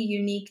really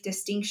unique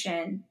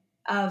distinction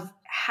of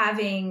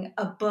having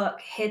a book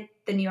hit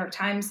the New York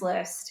Times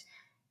list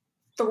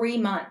 3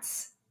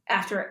 months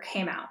after it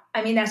came out.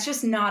 I mean, that's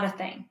just not a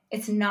thing.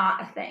 It's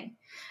not a thing.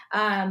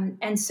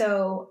 And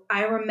so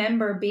I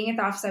remember being at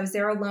the office. I was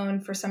there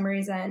alone for some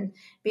reason,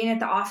 being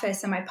at the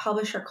office, and my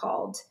publisher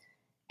called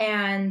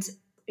and,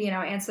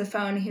 answered the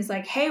phone. He's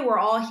like, hey, we're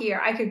all here.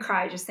 I could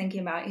cry just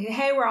thinking about it.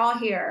 Hey, we're all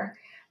here.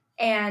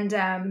 And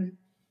I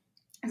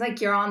was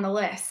like, you're on the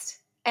list.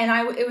 And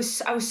I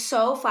was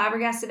so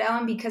flabbergasted,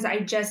 Ellen, because I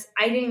didn't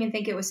even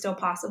think it was still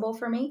possible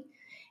for me.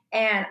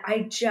 And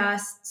I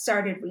just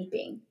started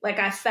weeping. Like,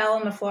 I fell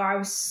on the floor. I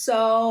was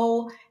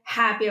so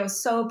happy. I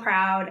was so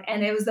proud.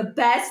 And it was the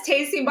best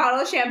tasting bottle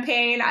of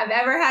champagne I've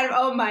ever had.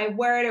 Oh my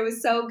word. It was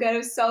so good. It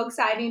was so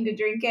exciting to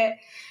drink it.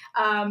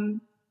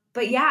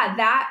 But yeah,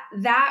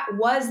 that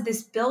was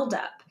this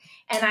buildup.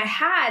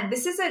 And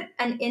this is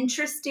an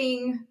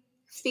interesting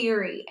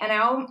theory. And I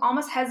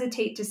almost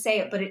hesitate to say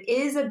it, but it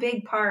is a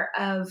big part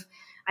of,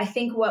 I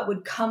think, what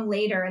would come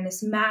later in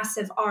this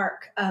massive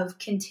arc of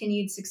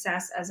continued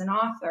success as an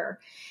author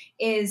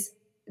is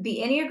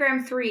the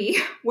Enneagram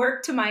 3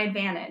 worked to my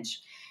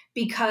advantage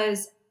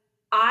because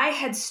I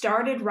had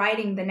started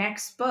writing the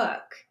next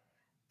book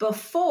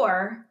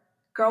before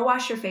Girl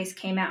Wash Your Face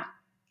came out.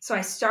 So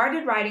I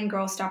started writing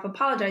Girl Stop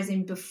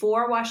Apologizing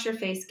before Wash Your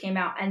Face came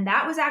out. And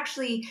that was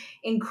actually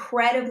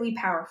incredibly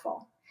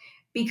powerful.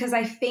 Because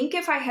I think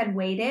if I had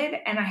waited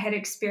and I had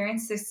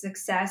experienced the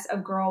success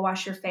of Girl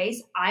Wash Your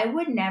Face, I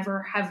would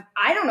never have,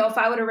 I don't know if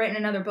I would have written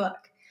another book.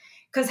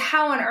 Because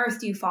how on earth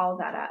do you follow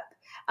that up?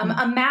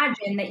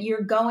 Imagine that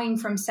you're going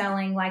from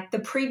selling, like, the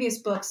previous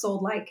book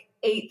sold like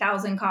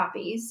 8,000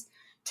 copies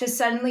to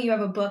suddenly you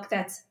have a book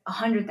that's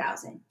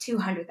 100,000,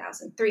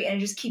 200,000, 3, and it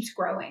just keeps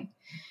growing.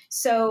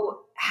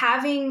 So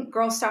having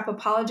Girl Stop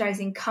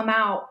Apologizing come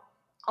out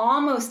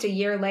almost a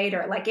year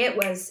later, like it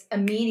was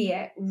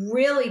immediate,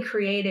 really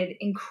created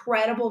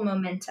incredible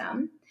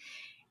momentum.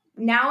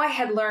 Now I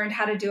had learned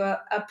how to do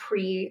a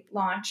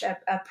pre-launch,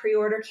 a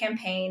pre-order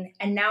campaign.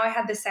 And now I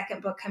had the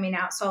second book coming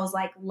out. So I was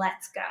like,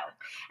 let's go.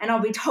 And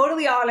I'll be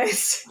totally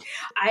honest.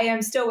 I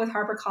am still with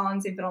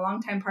HarperCollins. They've been a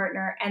longtime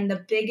partner. And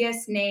the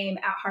biggest name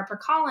at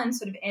HarperCollins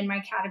sort of in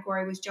my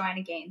category was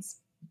Joanna Gaines.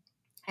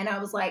 And I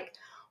was like,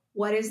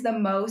 what is the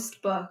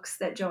most books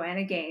that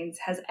Joanna Gaines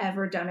has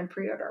ever done in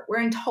pre-order? We're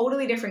in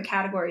totally different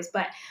categories,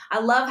 but I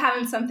love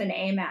having something to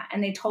aim at.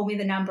 And they told me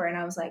the number and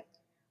I was like,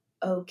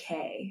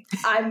 okay,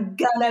 I'm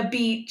gonna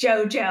beat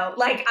JoJo.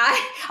 Like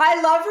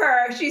I love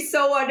her. She's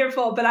so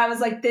wonderful. But I was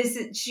like,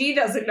 she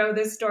doesn't know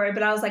this story.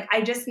 But I was like,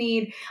 I'm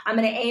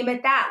gonna aim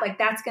at that. Like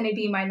that's gonna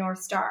be my North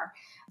Star.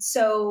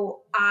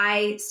 So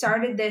I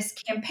started this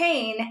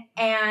campaign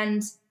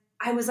and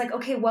I was like,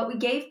 okay, what we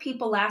gave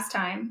people last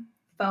time,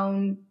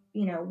 phone,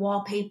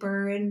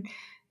 wallpaper and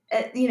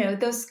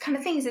those kind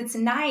of things, it's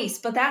nice,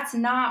 but that's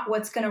not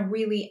what's going to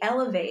really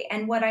elevate.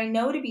 And what I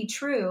know to be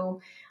true,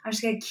 I'm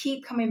just going to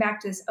keep coming back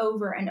to this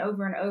over and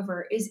over and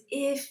over, is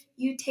if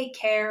you take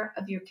care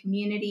of your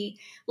community,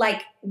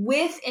 like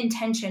with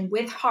intention,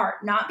 with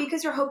heart, not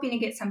because you're hoping to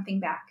get something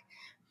back,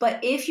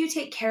 but if you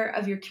take care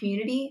of your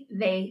community,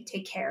 they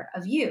take care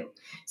of you.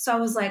 So I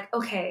was like,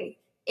 okay,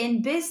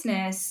 in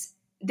business,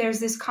 there's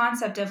this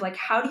concept of like,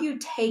 how do you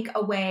take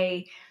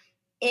away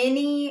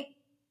any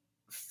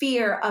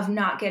fear of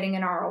not getting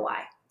an ROI?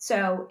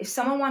 So if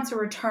someone wants a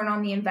return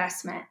on the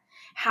investment,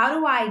 how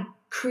do I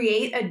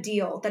create a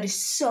deal that is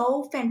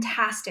so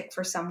fantastic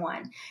for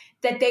someone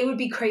that they would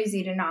be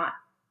crazy to not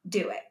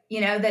do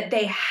it, that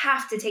they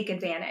have to take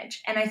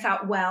advantage? And I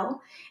thought,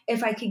 well,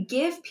 if I could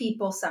give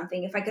people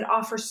something, if I could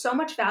offer so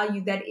much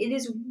value that it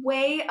is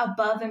way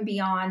above and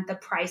beyond the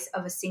price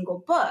of a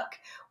single book,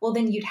 well,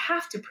 then you'd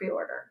have to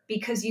pre-order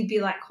because you'd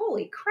be like,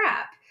 holy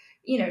crap,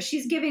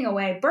 she's giving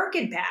away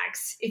Birkin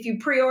bags. If you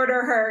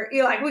pre-order her,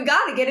 you're like, we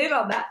got to get in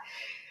on that.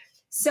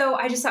 So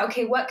I just thought,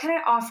 okay, what can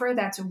I offer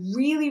that's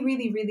really,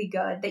 really, really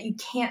good that you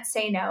can't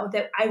say no,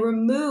 that I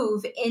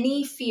remove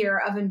any fear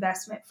of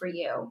investment for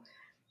you?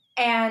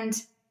 And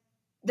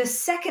the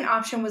second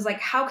option was like,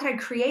 how could I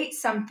create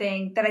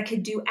something that I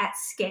could do at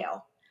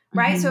scale?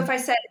 Right. Mm-hmm. So if I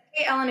said,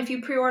 hey, Ellen, if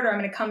you pre-order, I'm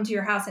going to come to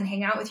your house and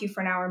hang out with you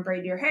for an hour and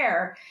braid your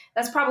hair,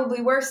 that's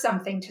probably worth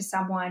something to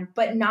someone,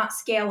 but not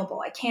scalable.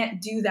 I can't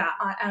do that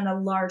on a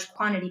large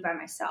quantity by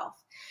myself.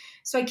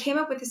 So I came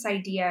up with this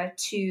idea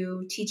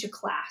to teach a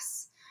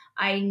class.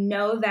 I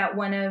know that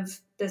one of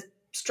the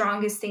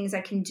strongest things I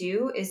can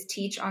do is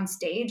teach on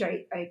stage.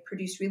 I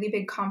produce really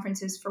big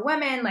conferences for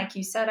women. Like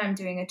you said, I'm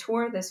doing a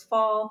tour this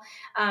fall.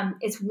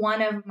 It's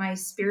one of my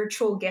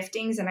spiritual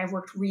giftings, and I've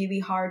worked really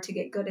hard to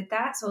get good at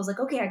that. So I was like,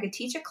 okay, I could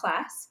teach a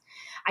class.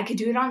 I could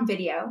do it on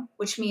video,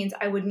 which means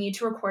I would need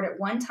to record it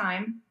one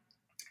time.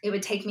 It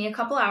would take me a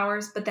couple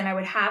hours, but then I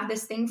would have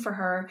this thing for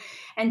her.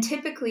 And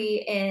typically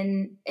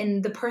in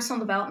the personal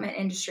development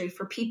industry,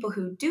 for people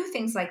who do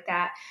things like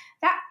that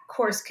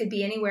course could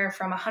be anywhere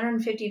from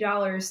 $150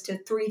 to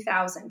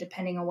 $3,000,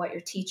 depending on what you're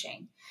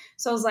teaching.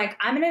 So I was like,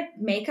 I'm going to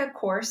make a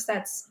course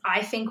that's,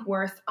 I think,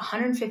 worth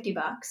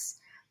 $150.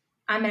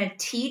 I'm going to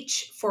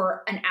teach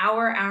for an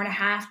hour, hour and a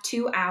half,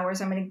 2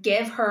 hours. I'm going to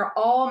give her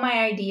all my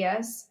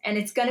ideas, and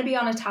it's going to be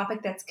on a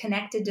topic that's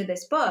connected to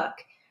this book,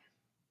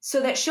 so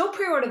that she'll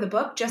pre-order the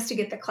book just to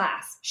get the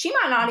class. She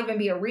might not even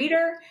be a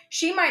reader.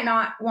 She might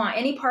not want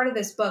any part of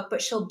this book,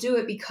 but she'll do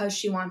it because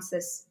she wants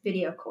this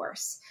video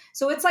course.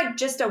 So it's like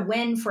just a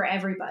win for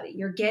everybody.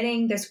 You're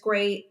getting this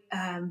great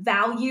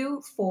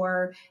value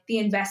for the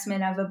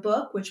investment of a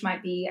book, which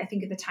might be, I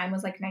think at the time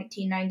was like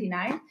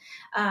 $19.99.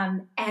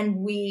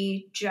 And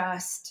it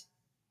just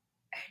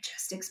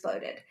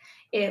exploded.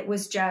 It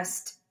was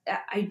just,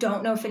 I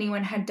don't know if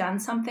anyone had done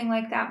something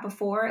like that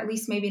before, at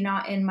least maybe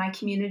not in my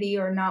community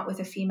or not with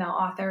a female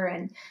author.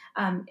 And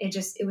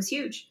it was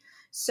huge.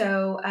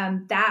 So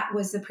that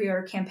was the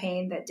pre-order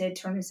campaign that did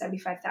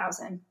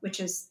 $275,000,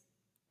 which is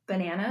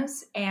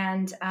bananas.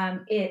 And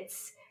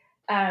it's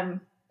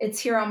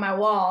here on my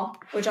wall,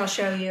 which I'll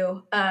show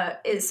you.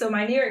 So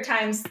my New York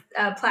Times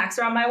plaques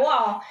are on my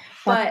wall.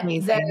 But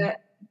the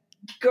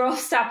Girl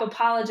Stop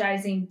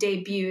Apologizing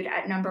debuted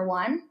at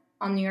 #1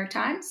 on New York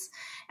Times.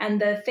 And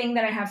the thing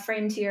that I have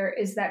framed here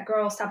is that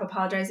Girl Stop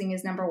Apologizing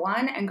is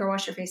 #1 and Girl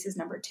Wash Your Face is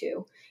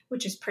 #2,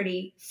 which is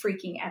pretty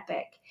freaking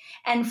epic.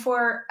 And I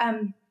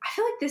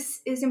feel like this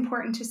is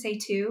important to say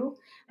too,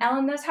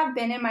 Ellen, those have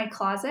been in my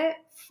closet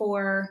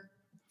for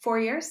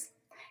 4 years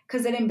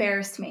because it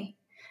embarrassed me.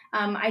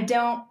 I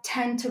don't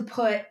tend to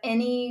put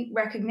any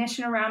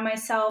recognition around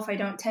myself. I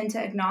don't tend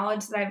to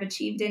acknowledge that I've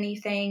achieved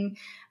anything.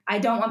 I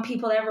don't want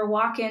people to ever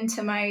walk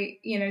into my,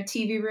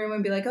 TV room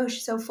and be like, oh,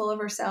 she's so full of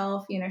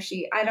herself.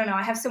 I don't know.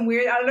 I have some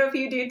weird, I don't know if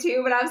you do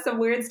too, but I have some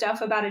weird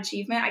stuff about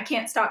achievement. I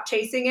can't stop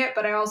chasing it,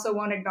 but I also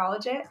won't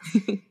acknowledge it.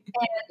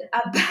 And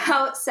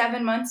about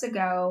 7 months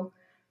ago,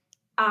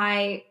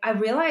 I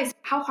realized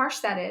how harsh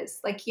that is.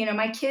 Like,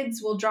 my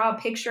kids will draw a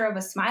picture of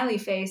a smiley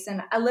face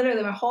and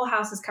my whole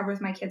house is covered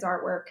with my kids'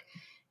 artwork.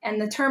 And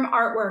the term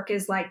artwork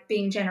is like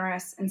being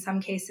generous in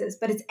some cases,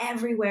 but it's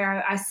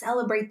everywhere. I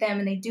celebrate them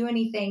and they do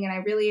anything and I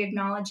really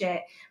acknowledge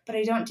it, but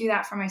I don't do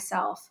that for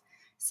myself.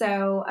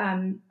 So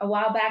a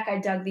while back, I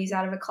dug these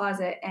out of a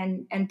closet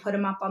and put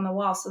them up on the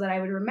wall so that I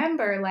would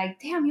remember, like,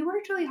 damn, you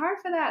worked really hard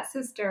for that,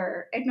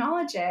 sister.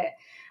 Acknowledge it.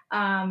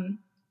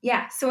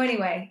 Yeah. So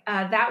anyway,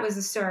 that was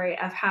a story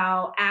of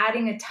how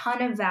adding a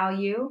ton of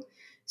value,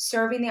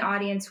 serving the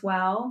audience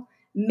well,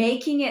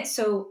 making it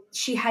so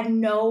she had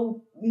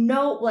no,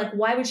 like,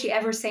 why would she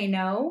ever say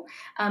no,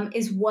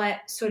 is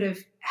what sort of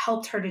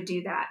helped her to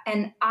do that.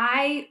 And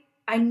I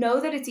know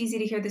that it's easy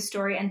to hear the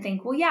story and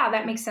think, well, yeah,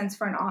 that makes sense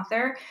for an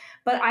author.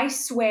 But I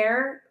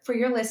swear for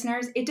your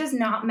listeners, it does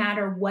not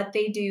matter what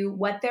they do,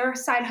 what their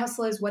side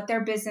hustle is, what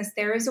their business,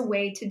 there is a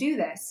way to do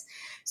this.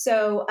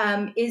 So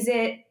is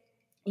it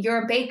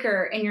you're a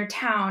baker in your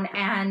town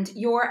and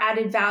your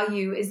added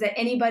value is that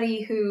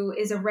anybody who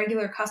is a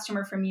regular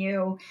customer from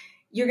you,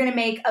 you're going to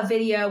make a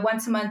video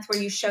once a month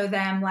where you show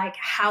them like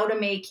how to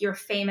make your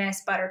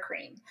famous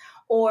buttercream,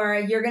 or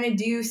you're going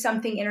to do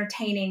something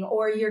entertaining,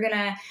 or you're going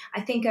to,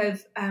 I think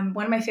of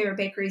one of my favorite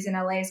bakeries in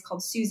LA is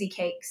called Susie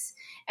Cakes.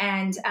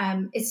 And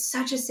it's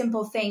such a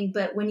simple thing,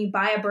 but when you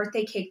buy a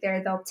birthday cake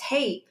there, they'll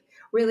tape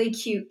really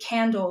cute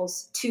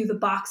candles to the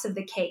box of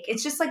the cake.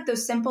 It's just like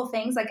those simple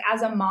things. Like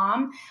as a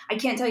mom, I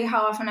can't tell you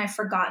how often I've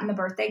forgotten the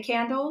birthday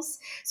candles.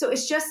 So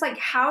it's just like,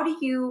 how do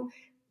you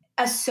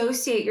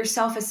associate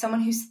yourself as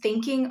someone who's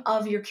thinking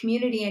of your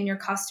community and your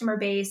customer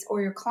base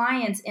or your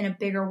clients in a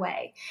bigger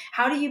way?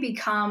 How do you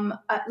become,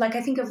 like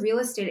I think of real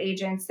estate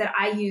agents that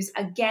I use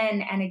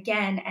again and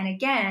again and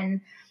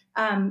again,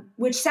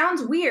 which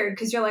sounds weird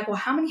because you're like, well,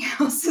 how many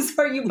houses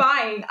are you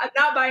buying? I'm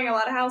not buying a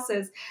lot of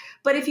houses.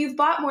 But if you've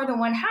bought more than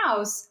one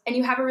house and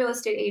you have a real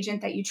estate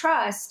agent that you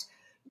trust,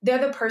 they're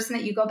the person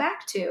that you go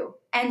back to.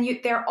 And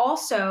they're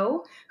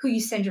also who you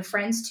send your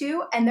friends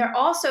to. And they're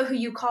also who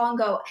you call and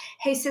go,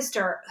 hey,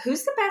 sister,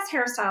 who's the best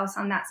hairstylist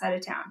on that side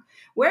of town?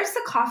 Where's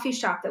the coffee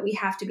shop that we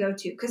have to go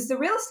to? Because the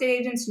real estate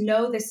agents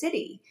know the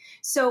city.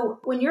 So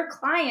when your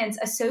clients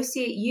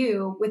associate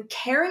you with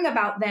caring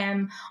about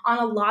them on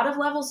a lot of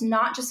levels,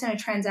 not just in a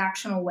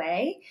transactional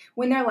way,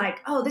 when they're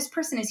like, oh, this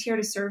person is here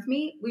to serve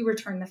me, we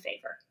return the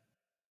favor.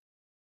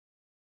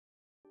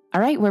 All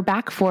right, we're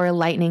back for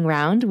lightning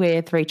round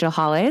with Rachel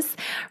Hollis.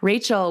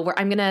 Rachel,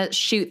 I'm going to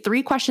shoot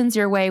 3 questions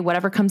your way,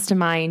 whatever comes to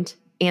mind.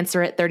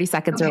 Answer it 30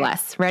 seconds or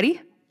less.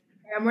 Ready?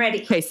 I'm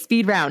ready. Okay,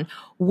 speed round.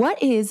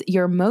 What is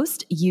your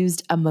most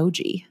used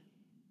emoji?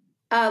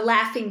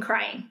 Laughing,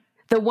 crying.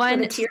 The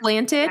one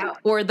slanted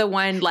or the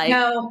one like...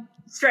 No,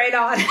 straight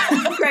on.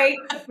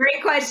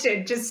 Great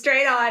question. Just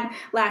straight on,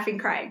 laughing,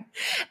 crying.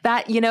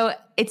 That,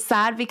 it's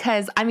sad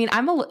because I'm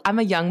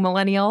a young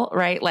millennial,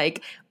 right?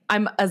 Like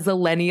I'm a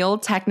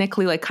zillennial,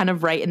 technically, like kind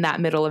of right in that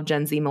middle of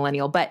Gen Z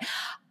millennial. But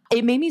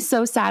it made me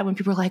so sad when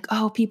people were like,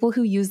 oh, people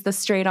who use the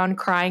straight on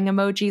crying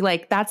emoji,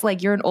 like that's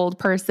like you're an old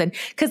person.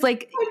 Cause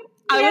like,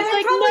 I was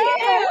like,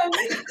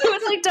 no, I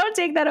was like, don't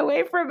take that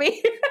away from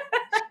me.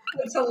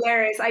 It's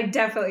hilarious. I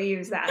definitely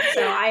use that.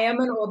 So I am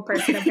an old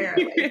person,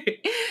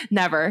 apparently.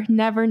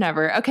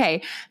 Never.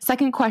 Okay.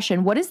 Second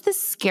question. What is the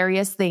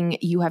scariest thing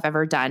you have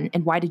ever done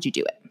and why did you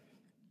do it?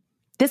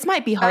 This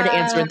might be hard to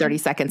answer in 30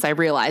 seconds, I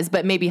realize,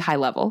 but maybe high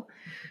level.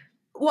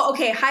 Well,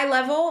 okay, high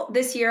level.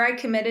 This year I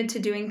committed to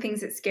doing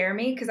things that scare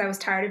me because I was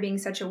tired of being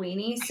such a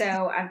weenie.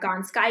 So I've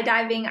gone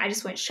skydiving. I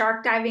just went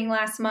shark diving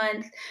last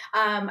month.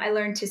 I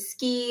learned to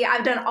ski.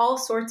 I've done all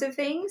sorts of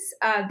things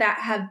that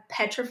have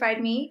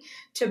petrified me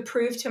to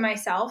prove to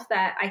myself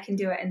that I can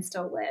do it and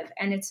still live.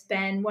 And it's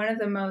been one of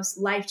the most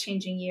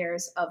life-changing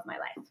years of my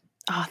life.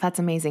 Oh, that's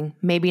amazing.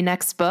 Maybe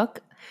next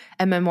book,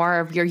 a memoir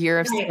of your year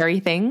of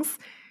scary things.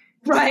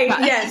 Right.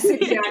 Yes,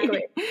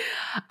 exactly.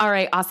 All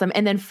right. Awesome.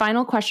 And then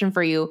final question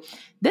for you.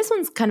 This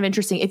one's kind of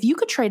interesting. If you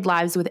could trade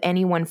lives with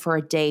anyone for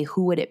a day,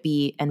 who would it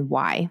be and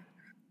why?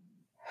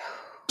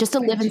 Just to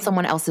live in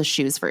someone else's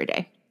shoes for a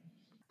day.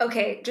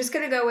 Okay. Just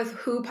going to go with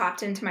who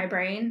popped into my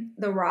brain.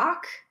 The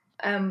Rock.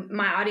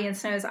 My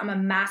audience knows I'm a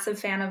massive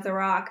fan of The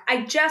Rock.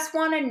 I just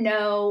want to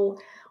know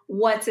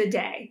what's a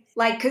day.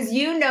 Like, cause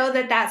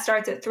that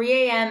starts at 3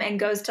 a.m. and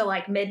goes to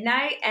like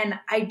midnight. And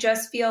I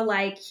just feel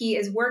like he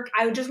is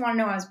I just want to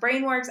know how his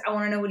brain works. I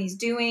want to know what he's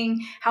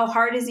doing. How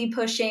hard is he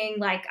pushing?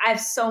 Like I have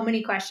so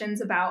many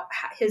questions about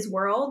his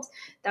world.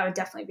 That would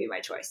definitely be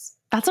my choice.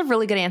 That's a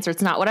really good answer.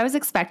 It's not what I was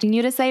expecting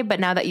you to say, but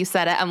now that you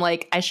said it, I'm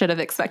like, I should have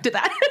expected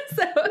that.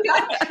 So.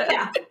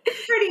 Yeah.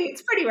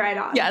 It's pretty right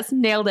on. Yes.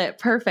 Nailed it.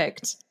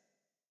 Perfect.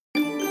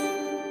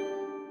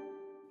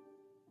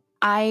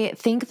 I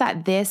think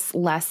that this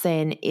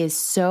lesson is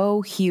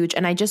so huge.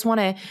 And I just want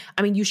to,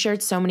 you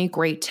shared so many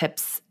great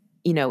tips,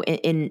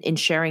 in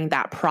sharing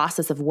that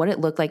process of what it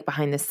looked like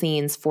behind the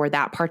scenes for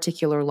that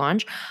particular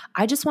launch.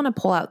 I just want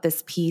to pull out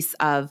this piece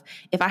of,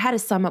 if I had to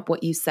sum up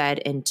what you said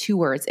in 2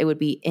 words, it would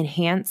be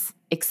enhance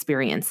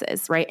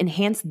experiences, right?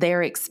 Enhance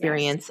their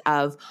experience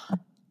of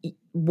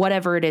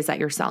whatever it is that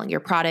you're selling,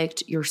 your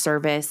product, your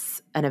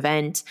service, an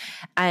event.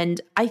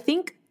 And I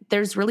think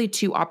there's really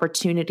two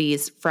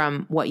opportunities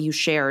from what you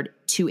shared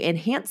to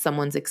enhance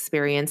someone's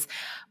experience.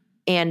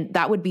 And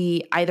that would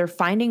be either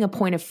finding a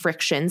point of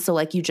friction. So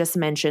like you just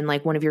mentioned,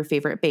 like one of your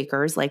favorite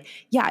bakers, like,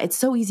 yeah, it's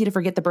so easy to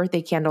forget the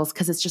birthday candles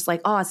because it's just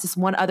like, oh, it's just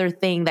one other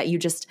thing that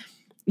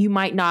you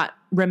might not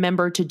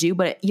remember to do,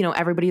 but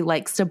everybody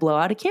likes to blow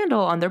out a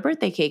candle on their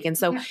birthday cake. And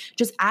so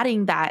just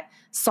adding that,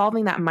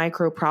 solving that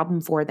micro problem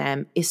for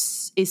them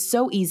is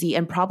so easy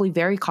and probably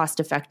very cost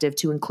effective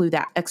to include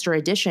that extra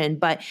addition,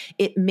 but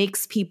it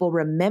makes people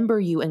remember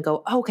you and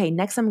go, okay,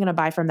 next I'm going to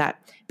buy from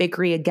that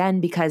bakery again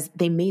because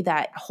they made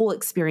that whole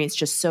experience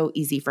just so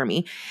easy for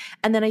me.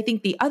 And then I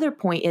think the other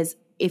point is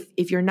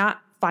if you're not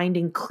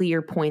finding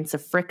clear points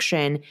of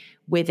friction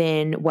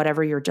within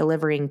whatever you're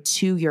delivering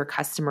to your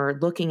customer,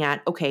 looking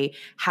at, okay,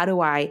 how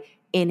do I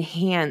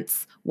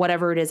enhance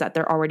whatever it is that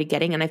they're already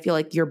getting? And I feel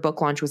like your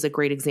book launch was a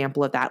great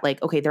example of that.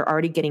 Like, okay, they're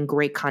already getting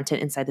great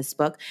content inside this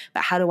book,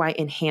 but how do I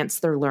enhance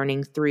their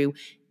learning through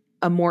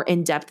a more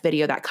in-depth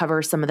video that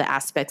covers some of the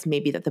aspects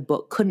maybe that the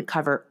book couldn't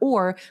cover?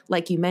 Or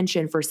like you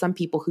mentioned, for some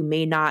people who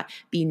may not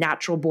be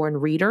natural born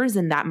readers,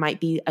 and that might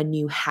be a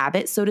new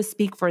habit, so to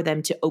speak, for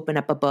them to open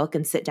up a book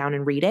and sit down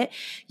and read it.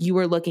 You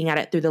were looking at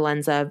it through the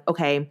lens of,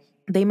 okay,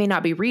 they may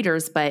not be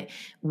readers, but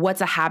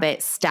what's a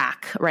habit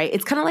stack, right?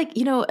 It's kind of like,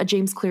 a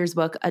James Clear's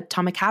book,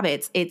 Atomic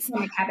Habits.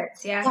 Atomic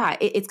Habits, yeah. Yeah,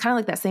 it's kind of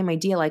like that same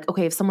idea. Like,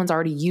 okay, if someone's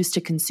already used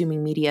to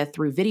consuming media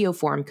through video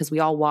form, because we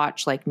all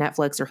watch like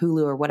Netflix or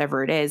Hulu or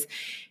whatever it is,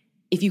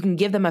 if you can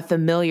give them a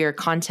familiar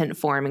content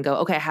form and go,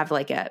 okay, I have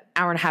like an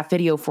hour and a half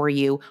video for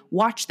you,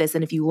 watch this.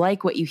 And if you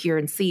like what you hear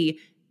and see,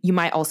 you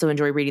might also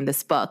enjoy reading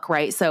this book,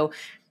 right? So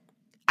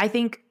I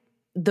think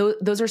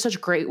those are such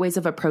great ways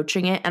of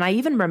approaching it. And I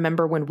even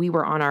remember when we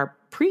were on our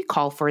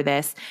pre-call for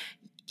this,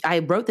 I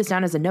wrote this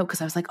down as a note because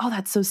I was like, oh,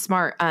 that's so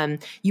smart.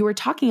 You were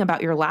talking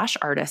about your lash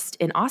artist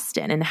in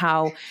Austin and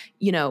how,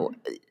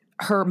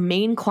 her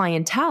main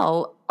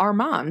clientele are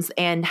moms,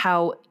 and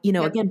how,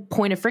 again,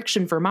 point of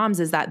friction for moms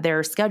is that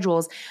their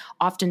schedules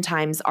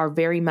oftentimes are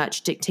very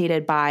much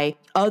dictated by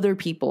other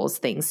people's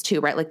things too,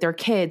 right? Like their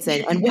kids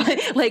and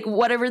what, like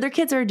whatever their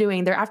kids are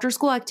doing, their after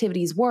school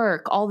activities,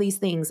 work, all these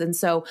things. And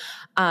so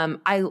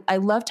I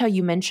loved how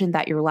you mentioned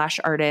that your lash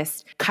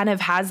artist kind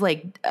of has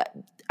like,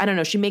 I don't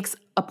know, she makes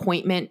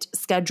appointment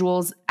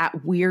schedules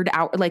at weird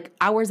hours, like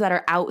hours that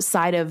are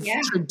outside of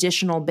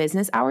traditional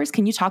business hours.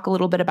 Can you talk a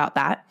little bit about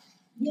that?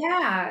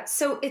 Yeah.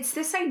 So it's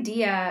this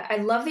idea. I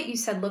love that you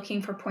said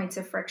looking for points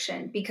of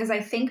friction, because I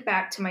think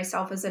back to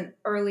myself as I've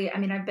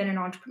been an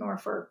entrepreneur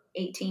for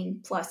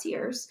 18 plus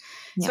years.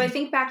 Yeah. So I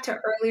think back to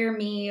earlier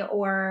me,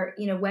 or,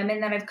 women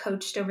that I've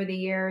coached over the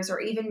years,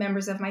 or even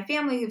members of my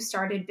family who've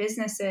started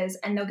businesses,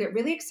 and they'll get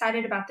really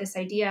excited about this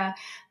idea.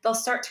 They'll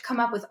start to come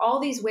up with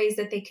all these ways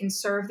that they can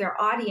serve their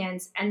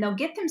audience, and they'll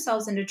get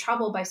themselves into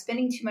trouble by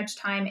spending too much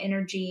time,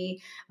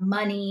 energy,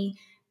 money,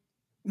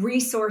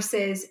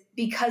 resources,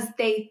 because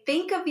they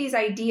think of these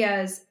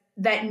ideas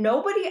that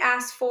nobody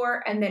asked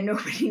for and that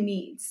nobody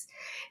needs.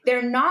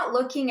 They're not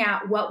looking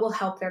at what will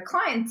help their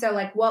clients. They're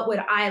like, what would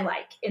I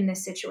like in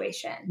this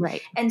situation?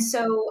 Right. And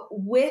so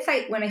when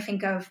I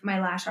think of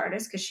my lash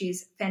artist, because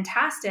she's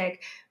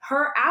fantastic,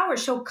 her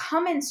hours, she'll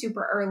come in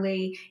super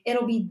early.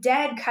 It'll be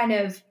dead kind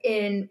of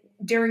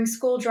during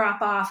school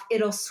drop off.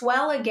 It'll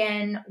swell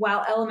again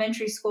while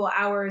elementary school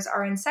hours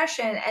are in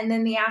session. And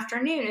then the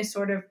afternoon is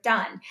sort of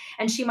done.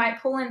 And she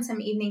might pull in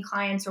some evening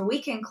clients or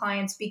weekend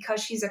clients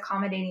because she's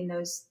accommodating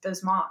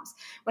those moms.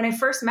 When I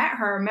first met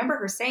her, I remember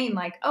her saying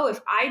like, oh, if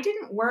I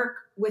didn't work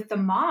with the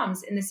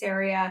moms in this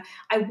area,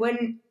 I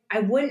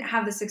wouldn't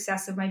have the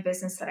success of my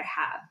business that I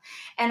have.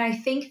 And I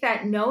think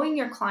that knowing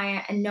your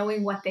client and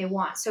knowing what they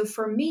want. So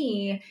for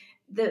me,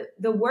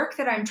 the work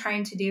that I'm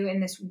trying to do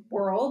in this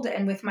world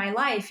and with my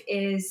life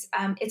is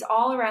it's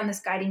all around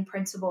this guiding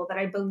principle that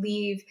I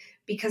believe,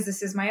 because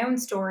this is my own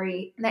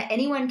story, that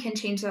anyone can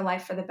change their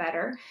life for the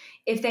better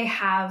if they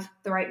have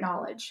the right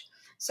knowledge.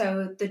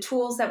 So the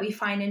tools that we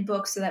find in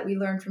books, so that we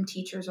learn from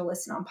teachers or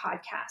listen on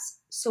podcasts.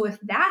 So if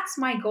that's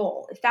my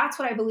goal, if that's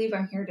what I believe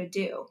I'm here to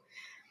do,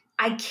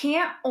 I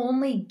can't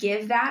only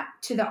give that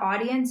to the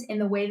audience in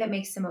the way that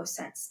makes the most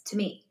sense to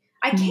me.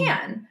 I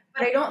can,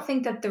 but I don't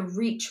think that the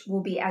reach will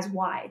be as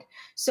wide.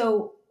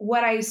 So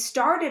what I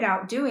started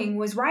out doing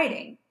was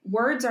writing.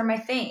 Words are my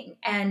thing.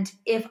 And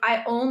if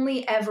I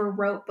only ever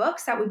wrote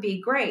books, that would be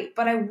great,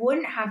 but I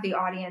wouldn't have the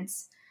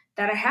audience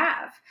that I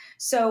have.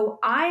 So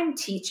I'm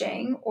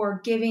teaching or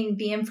giving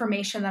the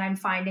information that I'm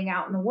finding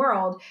out in the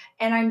world,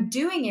 and I'm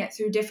doing it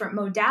through different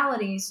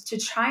modalities to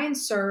try and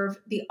serve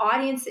the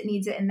audience that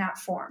needs it in that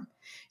form.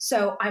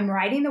 So I'm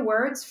writing the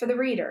words for the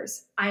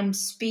readers. I'm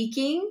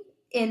speaking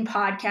in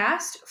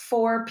podcast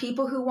for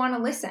people who want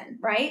to listen,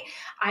 right?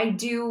 I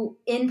do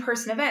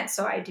in-person events.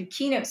 So I do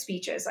keynote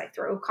speeches, I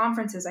throw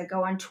conferences, I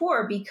go on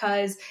tour,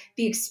 because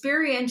the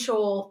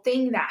experiential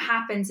thing that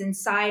happens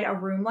inside a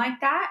room like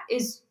that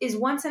is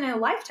once in a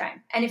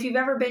lifetime. And if you've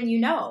ever been, you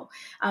know.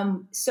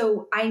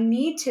 So I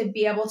need to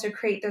be able to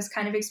create those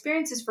kind of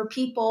experiences for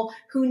people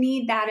who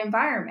need that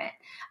environment.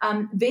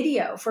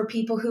 Video for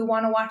people who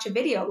want to watch a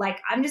video.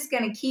 Like, I'm just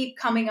going to keep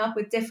coming up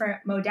with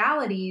different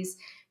modalities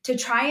to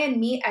try and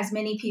meet as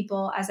many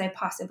people as I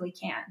possibly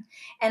can.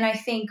 And I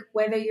think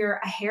whether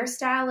you're a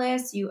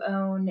hairstylist, you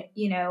own,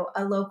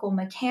 a local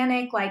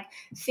mechanic, like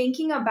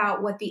thinking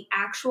about what the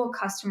actual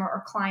customer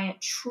or client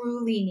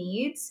truly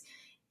needs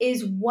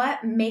is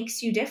what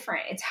makes you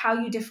different. It's how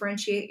you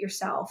differentiate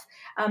yourself.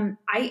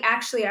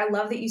 I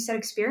love that you said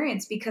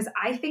experience, because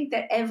I think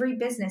that every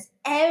business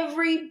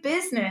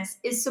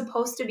is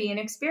supposed to be an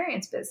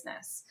experience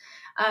business.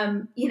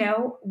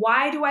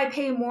 Why do I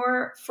pay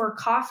more for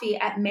coffee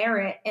at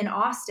Merit in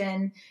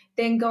Austin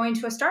than going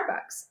to a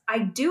Starbucks? I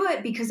do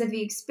it because of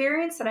the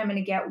experience that I'm going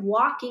to get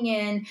walking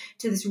in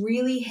to this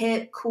really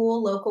hip,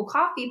 cool local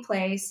coffee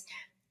place.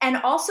 And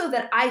also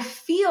that I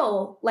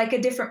feel like a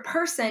different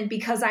person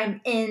because I'm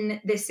in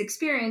this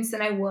experience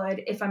than I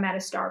would if I'm at a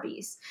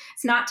Starbucks.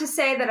 It's not to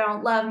say that I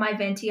don't love my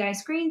venti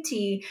iced green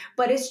tea,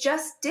 but it's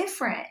just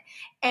different.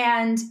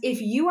 And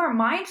if you are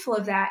mindful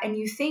of that and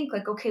you think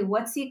like, okay,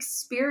 what's the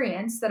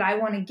experience that I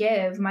want to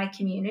give my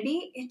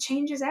community? It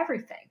changes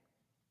everything.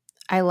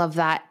 I love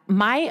that.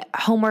 My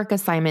homework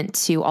assignment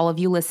to all of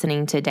you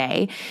listening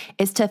today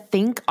is to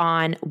think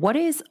on what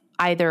is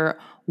either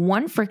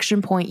one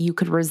friction point you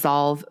could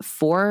resolve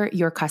for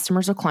your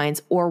customers or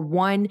clients, or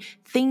one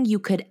thing you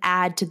could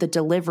add to the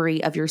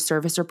delivery of your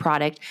service or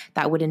product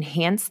that would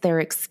enhance their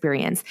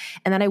experience.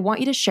 And then I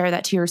want you to share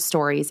that to your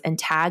stories and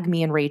tag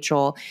me and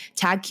Rachel,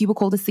 tag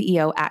Cubicle to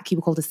CEO at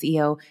Cubicle to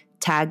CEO,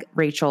 tag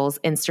Rachel's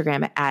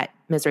Instagram at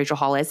Ms. Rachel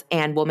Hollis,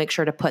 and we'll make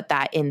sure to put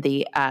that in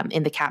the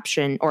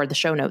caption or the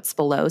show notes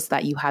below so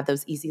that you have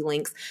those easy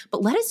links.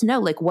 But let us know,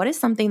 like, what is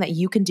something that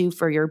you can do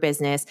for your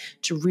business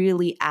to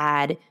really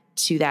add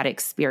to that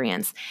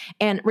experience?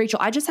 And Rachel,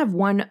 I just have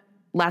one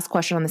last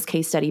question on this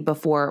case study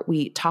before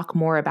we talk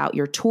more about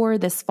your tour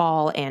this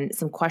fall and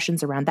some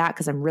questions around that,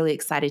 because I'm really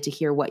excited to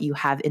hear what you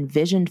have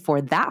envisioned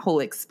for that whole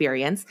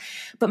experience.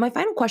 But my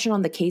final question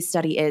on the case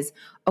study is,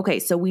 okay,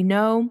 so we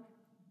know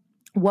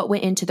what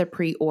went into the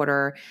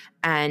pre-order,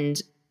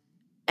 and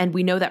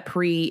we know that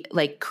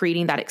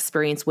creating that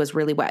experience was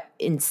really what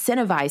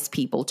incentivized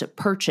people to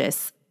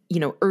purchase,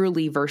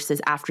 early versus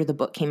after the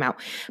book came out.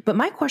 But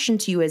my question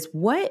to you is,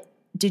 what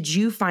did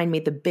you find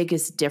made the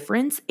biggest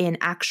difference in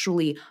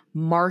actually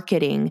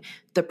marketing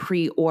the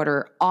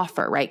pre-order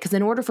offer, right? Because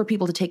in order for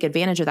people to take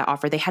advantage of that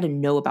offer, they had to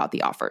know about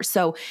the offer.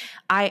 So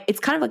it's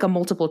kind of like a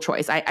multiple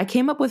choice. I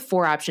came up with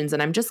 4 options,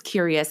 and I'm just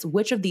curious,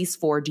 which of these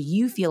 4 do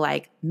you feel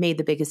like made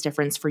the biggest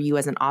difference for you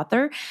as an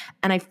author?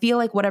 And I feel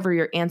like whatever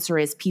your answer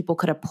is, people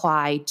could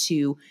apply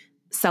to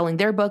selling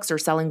their books or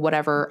selling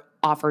whatever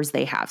offers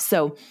they have.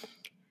 So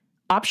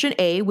option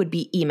A would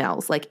be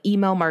emails, like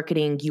email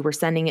marketing. You were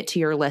sending it to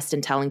your list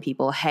and telling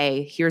people,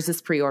 hey, here's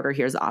this pre-order,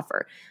 here's the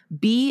offer.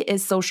 B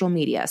is social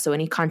media. So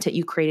any content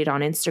you created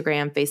on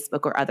Instagram,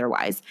 Facebook, or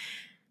otherwise.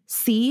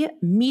 C,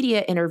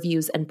 media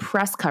interviews and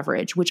press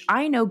coverage, which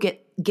I know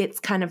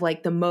gets kind of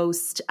like the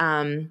most,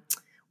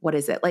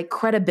 like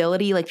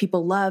credibility. Like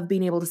people love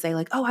being able to say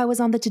like, oh, I was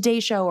on the Today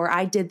Show, or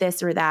I did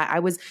this or that. I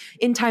was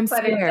in Times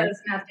Square. But it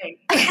does nothing.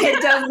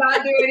 It does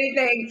not do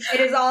anything. It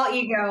is all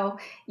ego.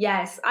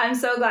 Yes. I'm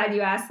so glad you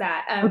asked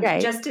that.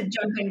 Okay. Just to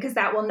jump in, because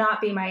that will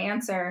not be my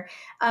answer.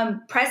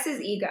 Press is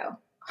ego,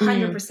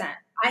 100%.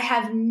 I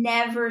have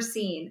never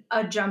seen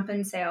a jump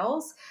in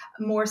sales,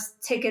 more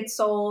tickets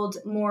sold,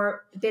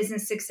 more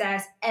business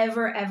success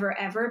ever, ever,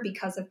 ever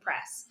because of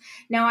press.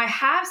 Now, I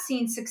have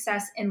seen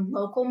success in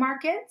local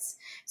markets.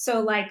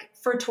 So like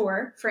for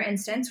tour, for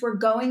instance, we're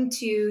going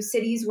to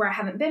cities where I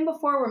haven't been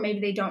before, where maybe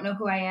they don't know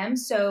who I am.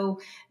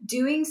 So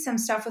doing some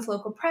stuff with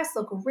local press,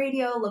 local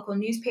radio, local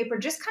newspaper,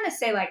 just kind of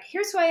say like,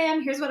 here's who I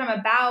am, here's what I'm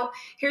about,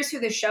 here's who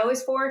the show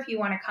is for if you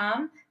want to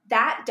come.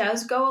 That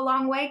does go a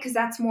long way because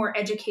that's more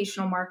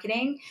educational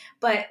marketing.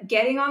 But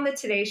getting on the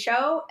Today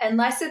Show,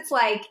 unless it's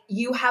like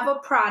you have a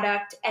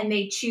product and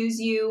they choose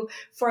you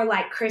for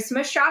like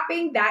Christmas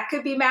shopping, that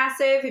could be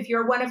massive. If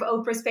you're one of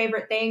Oprah's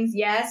favorite things,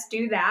 yes,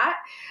 do that.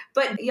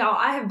 But y'all,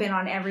 I have been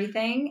on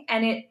everything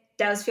and it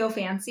does feel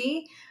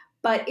fancy,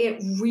 but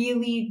it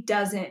really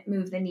doesn't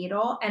move the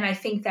needle. And I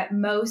think that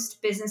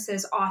most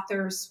businesses,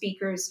 authors,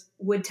 speakers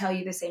would tell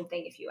you the same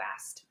thing if you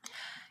asked.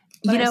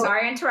 But I'm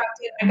sorry I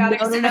interrupted. I got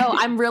excited. No.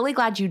 I'm really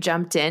glad you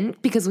jumped in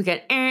because we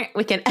can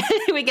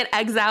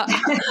X out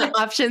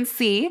option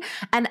C.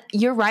 And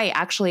you're right.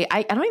 Actually,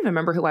 I don't even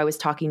remember who I was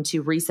talking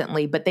to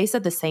recently, but they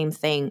said the same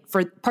thing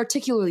for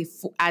particularly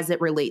as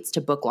it relates to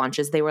book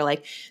launches. They were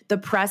like, the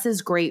press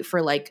is great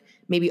for like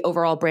maybe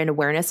overall brand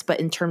awareness, but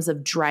in terms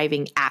of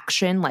driving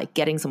action, like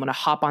getting someone to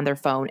hop on their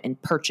phone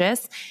and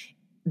purchase,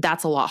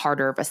 that's a lot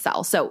harder of a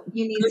sell. So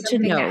you need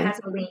something that has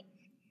a link.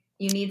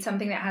 You need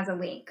something that has a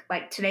link.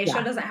 Like today's Yeah.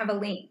 show doesn't have a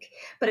link.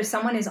 But if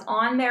someone is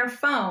on their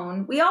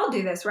phone, we all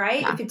do this,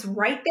 right? Yeah. If it's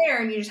right there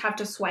and you just have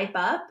to swipe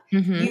up,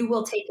 you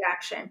will take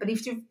action. But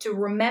if you to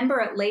remember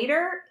it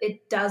later,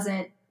 it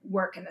doesn't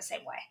work in the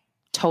same way.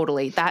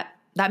 Totally. That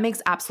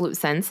makes absolute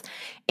sense.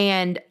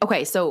 And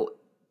okay, so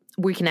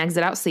we can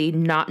exit out C,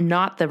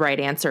 not the right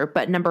answer.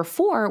 But number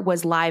 4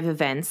 was live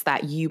events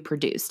that you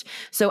produced.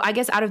 So I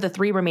guess out of the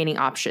 3 remaining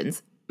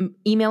options,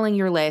 emailing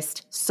your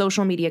list,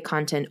 social media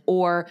content,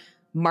 or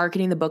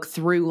marketing the book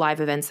through live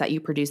events that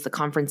you produce, the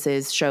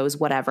conferences, shows,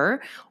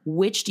 whatever,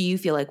 which do you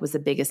feel like was the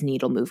biggest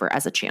needle mover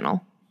as a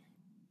channel?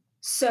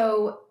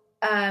 So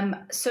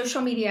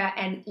social media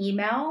and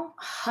email,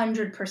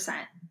 100%.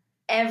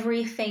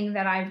 Everything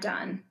that I've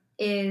done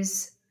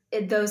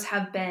those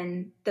have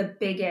been the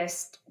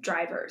biggest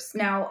drivers.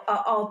 Now,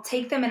 I'll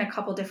take them in a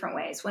couple different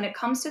ways. When it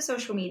comes to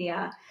social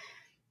media,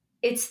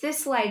 it's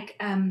this like,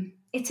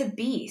 it's a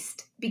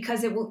beast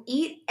because it will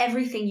eat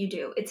everything you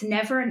do. It's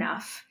never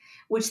enough,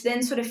 which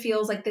then sort of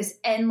feels like this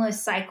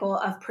endless cycle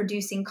of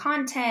producing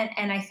content.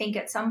 And I think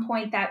at some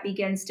point that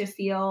begins to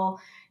feel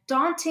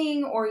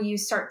daunting, or you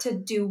start to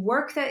do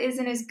work that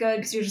isn't as good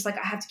because you're just like,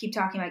 I have to keep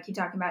talking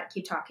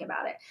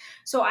about it.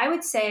 So I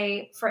would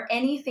say for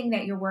anything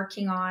that you're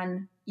working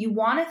on, you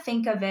want to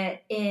think of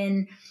it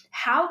in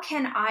how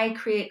can I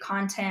create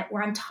content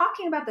where I'm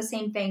talking about the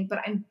same thing, but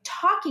I'm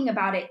talking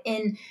about it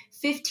in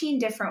 15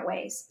 different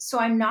ways. So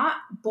I'm not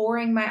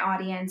boring my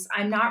audience.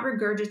 I'm not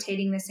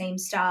regurgitating the same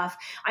stuff.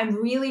 I'm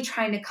really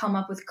trying to come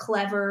up with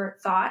clever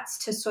thoughts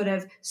to sort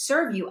of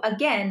serve you.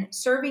 Again,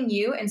 serving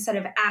you instead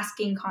of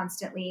asking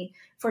constantly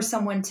for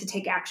someone to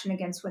take action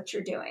against what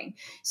you're doing.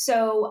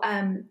 So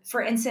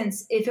for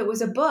instance, if it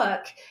was a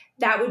book,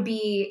 that would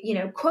be,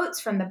 quotes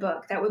from the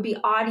book. That would be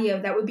audio.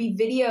 That would be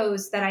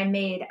videos that I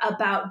made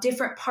about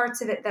different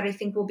parts of it that I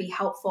think will be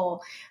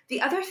helpful.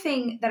 The other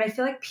thing that I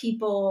feel like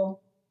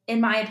people, in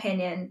my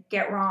opinion,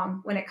 get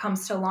wrong when it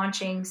comes to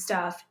launching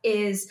stuff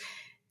is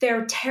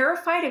they're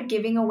terrified of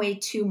giving away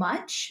too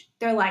much.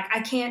 They're like, I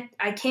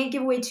can't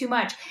give away too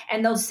much.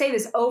 And they'll say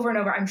this over and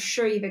over. I'm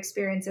sure you've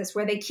experienced this,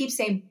 where they keep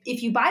saying,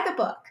 if you buy the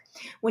book,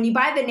 when you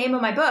buy the name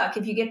of my book,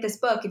 if you get this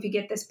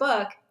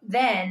book,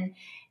 then...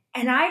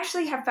 And I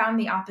actually have found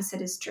the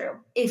opposite is true.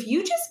 If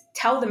you just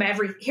tell them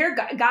here,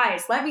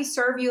 guys, let me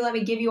serve you. Let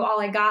me give you all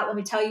I got. Let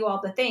me tell you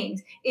all the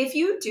things. If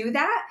you do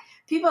that,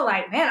 people are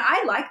like, man,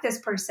 I like this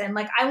person.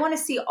 Like, I want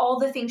to see all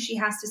the things she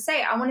has to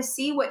say. I want to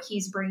see what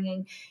he's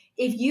bringing.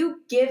 If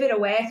you give it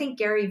away, I think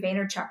Gary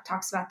Vaynerchuk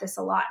talks about this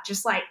a lot.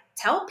 Just like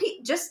tell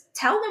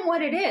them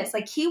what it is.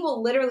 Like, he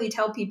will literally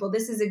tell people,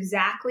 this is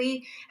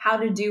exactly how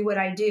to do what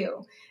I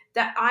do.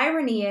 The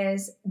irony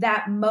is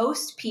that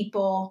most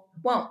people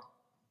won't.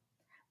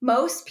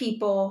 Most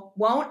people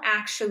won't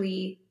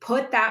actually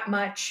put that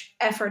much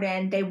effort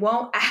in. They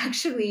won't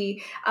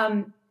actually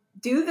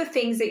do the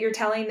things that you're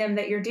telling them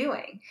that you're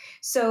doing.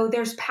 So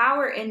there's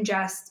power in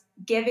just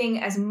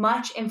giving as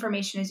much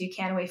information as you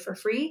can away for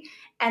free.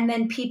 And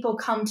then people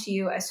come to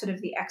you as sort of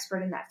the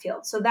expert in that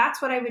field. So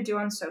that's what I would do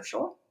on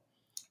social.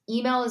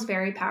 Email is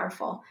very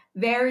powerful,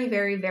 very,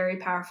 very, very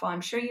powerful.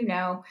 I'm sure you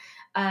know.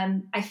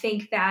 I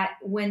think that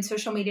when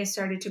social media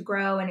started to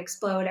grow and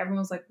explode, everyone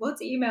was like,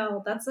 what's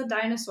email? That's a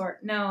dinosaur.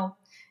 No,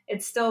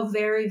 it's still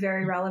very,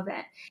 very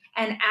relevant.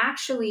 And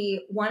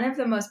actually, one of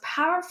the most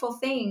powerful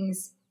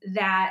things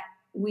that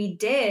we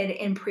did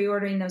in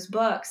pre-ordering those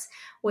books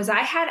was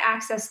I had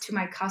access to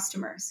my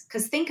customers.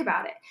 Because think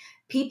about it.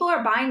 People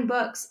are buying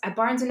books at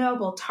Barnes &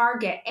 Noble,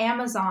 Target,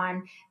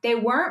 Amazon. They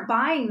weren't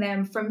buying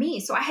them from me.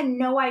 So I had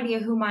no idea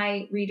who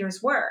my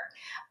readers were.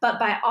 But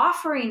by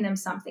offering them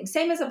something,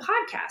 same as a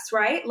podcast,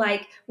 right?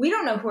 Like, we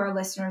don't know who our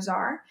listeners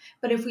are.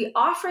 But if we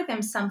offer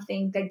them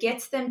something that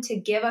gets them to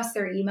give us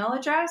their email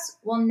address,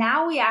 well,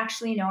 now we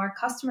actually know our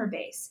customer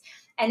base.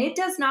 And it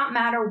does not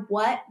matter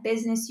what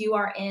business you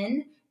are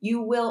in, you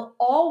will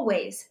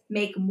always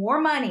make more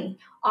money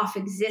off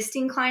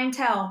existing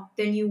clientele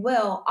than you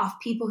will off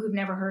people who've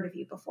never heard of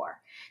you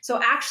before. So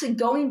actually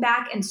going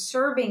back and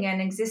serving an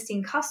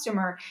existing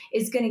customer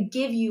is going to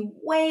give you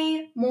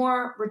way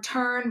more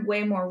return,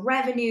 way more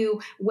revenue,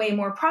 way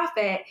more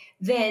profit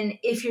than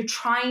if you're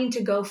trying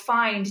to go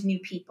find new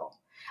people.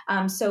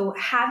 So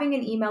having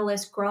an email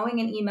list, growing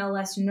an email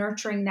list,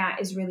 nurturing that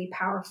is really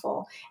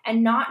powerful.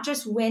 And not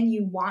just when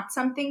you want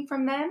something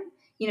from them,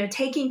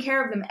 taking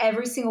care of them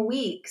every single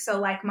week. So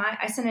like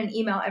I send an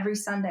email every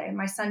Sunday.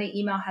 My Sunday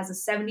email has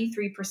a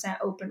 73%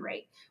 open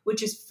rate,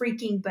 which is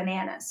freaking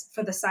bananas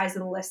for the size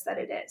of the list that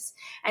it is.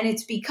 And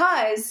it's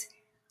because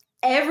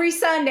every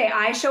Sunday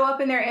I show up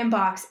in their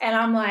inbox and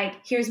I'm like,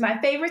 here's my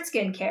favorite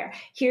skincare.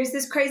 Here's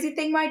this crazy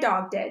thing my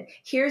dog did.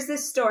 Here's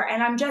this store.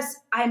 And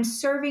I'm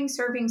serving.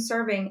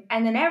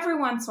 And then every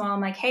once in a while I'm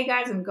like, hey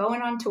guys, I'm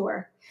going on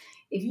tour.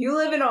 If you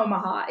live in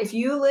Omaha, if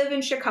you live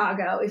in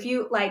Chicago, if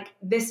you like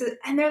this is,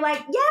 and they're like,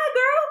 yeah,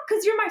 girl,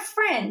 because you're my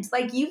friend.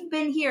 Like, you've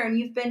been here and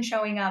you've been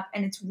showing up,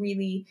 and it's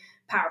really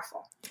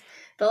powerful.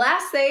 The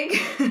last thing,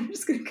 I'm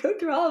just going to go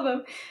through all of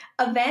them.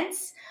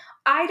 Events.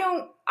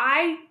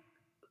 I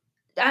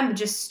I'm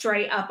just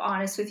straight up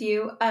honest with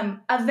you.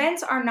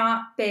 Events are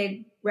not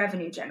big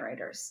revenue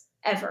generators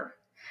ever.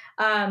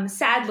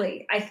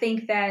 Sadly, I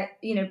think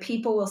that,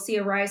 people will see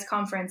a Rise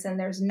conference and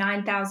there's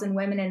 9,000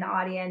 women in the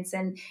audience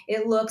and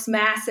it looks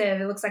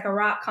massive. It looks like a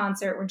rock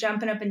concert. We're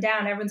jumping up and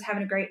down. Everyone's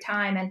having a great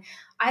time. And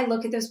I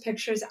look at those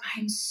pictures.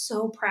 I'm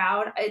so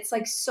proud. It's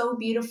like so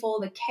beautiful.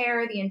 The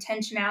care, the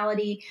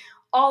intentionality,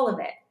 all of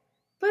it.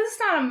 But it's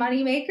not a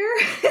moneymaker.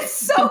 It's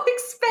so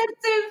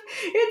expensive.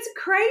 It's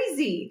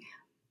crazy.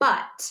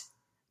 But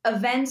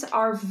events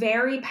are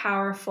very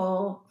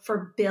powerful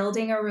for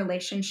building a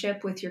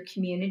relationship with your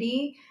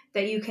community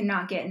that you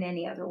cannot get in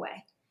any other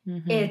way.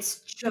 Mm-hmm.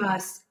 It's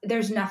just,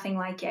 there's nothing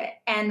like it.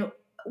 And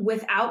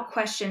without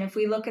question, if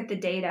we look at the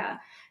data,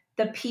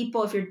 the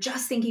people, if you're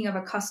just thinking of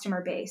a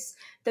customer base,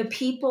 the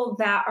people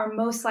that are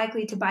most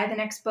likely to buy the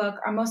next book,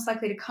 are most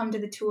likely to come to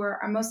the tour,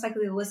 are most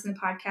likely to listen to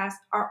the podcast,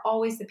 are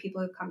always the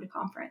people who come to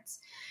conference.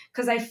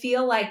 Because I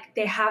feel like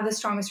they have the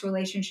strongest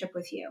relationship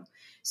with you.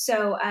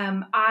 So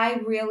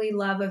I really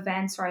love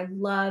events, or I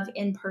love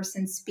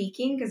in-person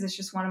speaking because it's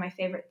just one of my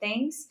favorite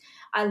things.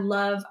 I'm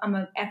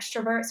an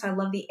extrovert, so I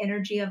love the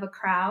energy of a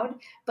crowd.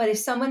 But if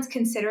someone's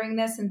considering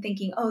this and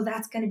thinking, oh,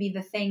 that's going to be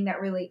the thing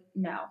that really,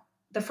 no.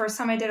 The first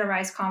time I did a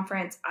Rise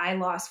conference, I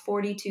lost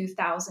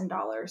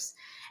 $42,000.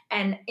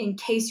 And in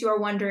case you are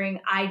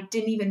wondering, I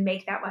didn't even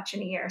make that much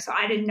in a year. So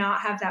I did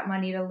not have that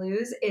money to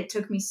lose. It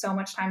took me so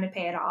much time to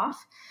pay it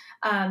off.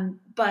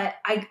 But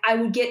I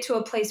would get to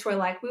a place where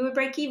like we would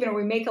break even or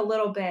we make a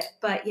little bit.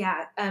 But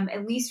yeah,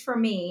 at least for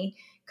me,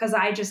 because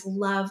I just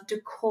love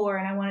decor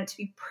and I want it to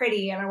be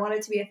pretty and I want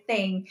it to be a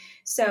thing.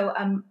 So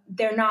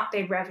they're not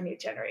big revenue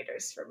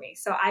generators for me.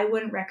 So I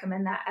wouldn't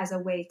recommend that as a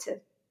way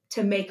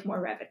to make more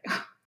revenue.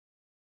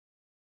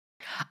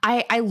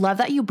 I love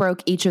that you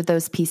broke each of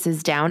those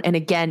pieces down. And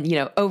again,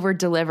 over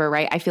deliver,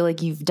 right? I feel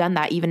like you've done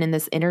that even in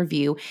this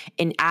interview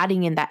in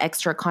adding in that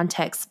extra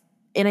context.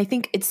 And I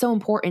think it's so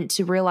important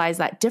to realize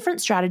that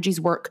different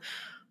strategies work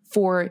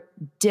for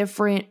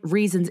different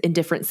reasons in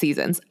different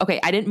seasons. Okay,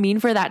 I didn't mean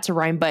for that to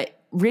rhyme, but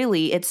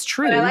really it's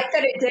true. But I like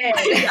that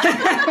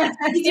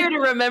it did. Easier to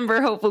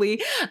remember,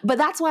 hopefully. But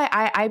that's why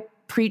I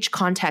preach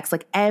context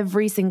like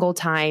every single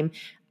time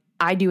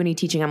I do any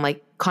teaching. I'm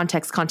like,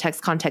 context,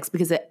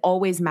 because it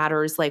always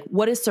matters. Like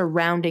what is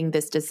surrounding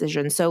this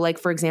decision? So like,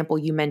 for example,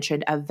 you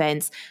mentioned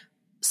events,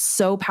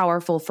 so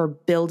powerful for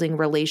building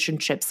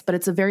relationships, but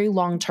it's a very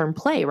long-term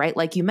play, right?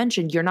 Like you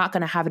mentioned, you're not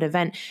going to have an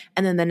event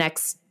and then the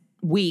next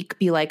week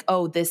be like,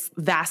 oh, this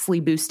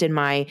vastly boosted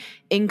my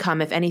income.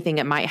 If anything,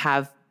 it might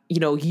have,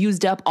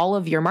 used up all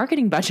of your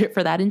marketing budget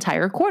for that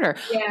entire quarter,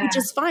 which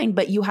is fine.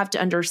 But you have to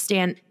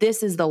understand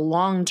this is the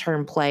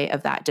long-term play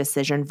of that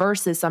decision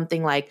versus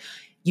something like,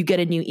 you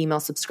get a new email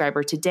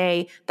subscriber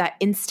today, that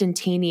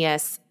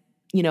instantaneous,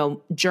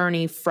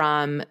 journey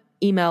from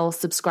email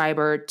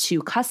subscriber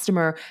to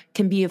customer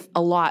can be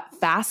a lot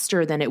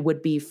faster than it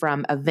would be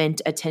from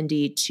event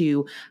attendee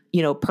to,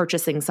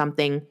 purchasing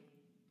something,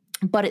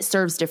 but it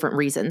serves different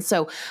reasons.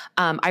 So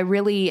I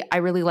really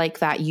like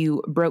that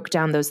you broke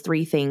down those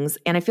three things.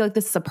 And I feel like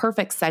this is a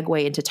perfect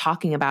segue into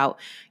talking about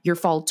your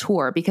fall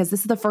tour, because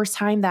this is the first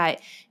time that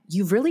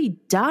you've really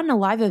done a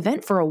live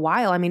event for a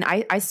while. I mean,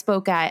 I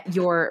spoke at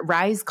your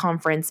Rise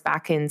conference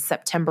back in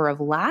September of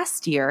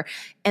last year,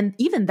 and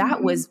even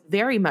that was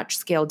very much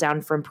scaled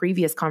down from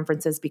previous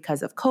conferences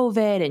because of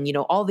COVID and,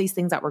 all these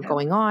things that were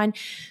going on.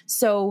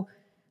 So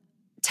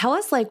tell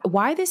us, like,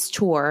 why this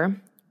tour?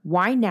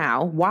 Why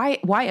now? Why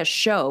a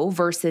show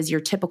versus your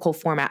typical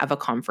format of a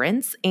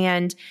conference?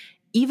 And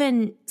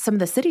even some of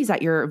the cities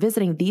that you're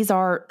visiting, these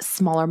are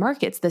smaller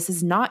markets. This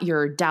is not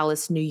your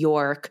Dallas, New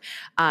York,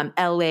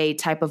 LA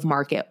type of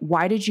market.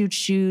 Why did you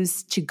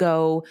choose to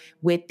go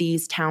with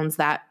these towns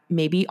that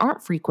maybe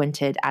aren't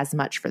frequented as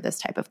much for this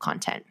type of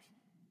content?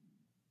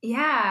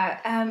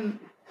 Yeah,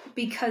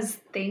 because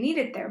they need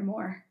it there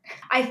more.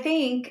 I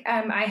think,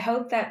 I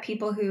hope that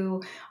people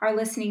who are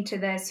listening to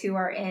this, who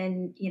are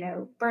in,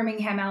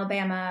 Birmingham,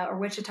 Alabama, or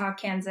Wichita,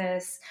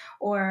 Kansas,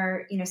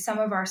 or, some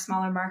of our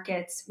smaller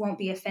markets won't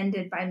be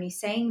offended by me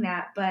saying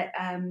that. But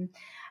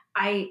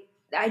I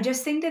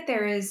just think that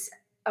there is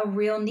a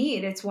real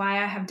need. It's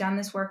why I have done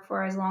this work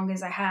for as long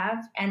as I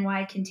have, and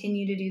why I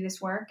continue to do this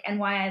work, and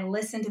why I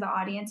listen to the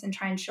audience and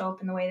try and show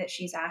up in the way that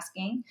she's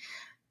asking.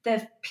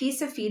 The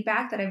piece of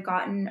feedback that I've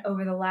gotten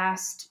over the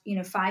last,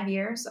 5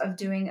 years of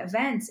doing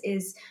events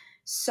is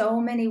so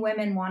many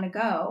women want to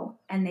go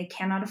and they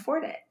cannot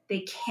afford it.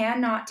 They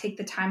cannot take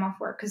the time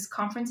off work because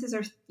conferences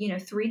are,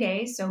 3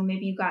 days. So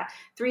maybe you've got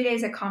 3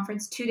 days at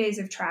conference, 2 days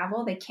of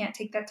travel. They can't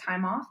take that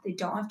time off. They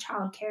don't have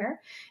childcare.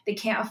 They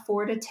can't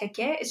afford a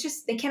ticket. It's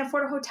just, they can't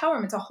afford a hotel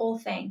room. It's a whole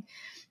thing.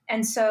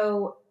 And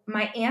so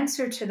my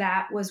answer to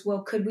that was,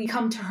 well, could we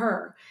come to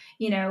her?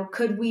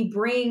 Could we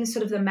bring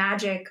sort of the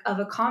magic of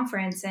a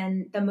conference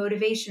and the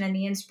motivation and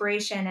the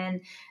inspiration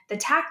and the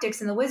tactics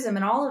and the wisdom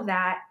and all of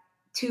that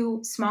to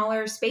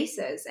smaller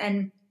spaces?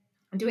 And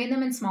Doing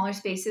them in smaller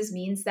spaces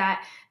means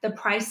that the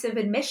price of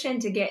admission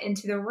to get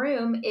into the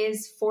room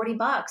is $40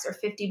 or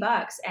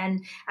 $50.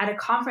 And at a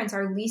conference,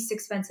 our least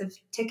expensive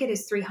ticket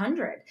is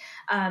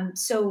 $300.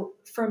 So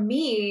for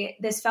me,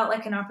 this felt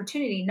like an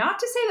opportunity, not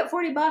to say that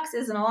 $40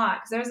 isn't a lot,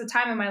 because there was a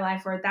time in my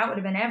life where that would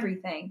have been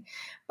everything,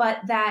 but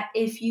that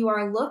if you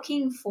are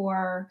looking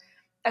for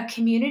a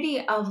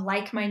community of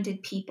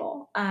like-minded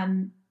people,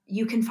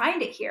 you can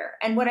find it here.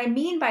 And what I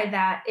mean by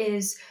that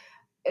is,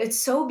 it's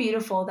so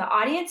beautiful. The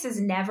audience is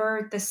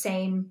never the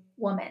same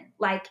woman.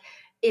 Like,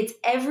 it's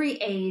every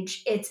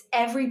age, it's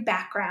every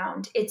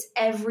background, it's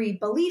every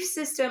belief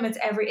system,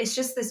 it's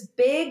just this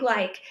big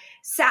like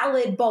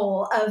salad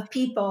bowl of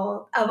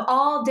people of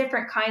all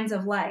different kinds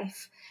of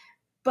life.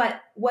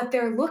 But what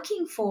they're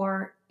looking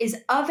for is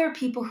other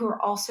people who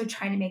are also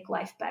trying to make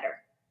life better.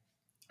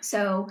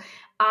 So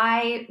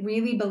I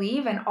really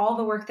believe, and all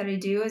the work that I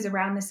do is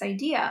around this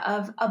idea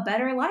of a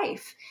better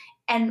life.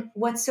 And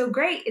what's so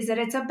great is that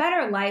it's a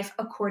better life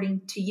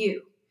according to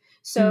you.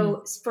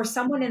 So for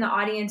someone in the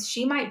audience,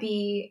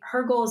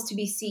 her goal is to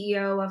be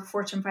CEO of a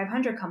Fortune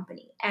 500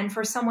 company. And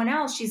for someone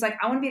else, she's like,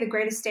 I want to be the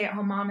greatest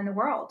stay-at-home mom in the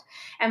world.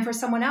 And for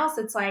someone else,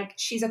 it's like,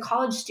 she's a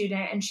college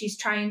student and she's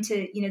trying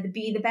to,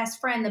 be the best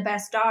friend, the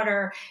best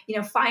daughter,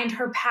 find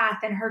her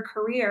path in her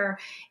career.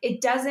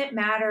 It doesn't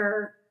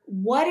matter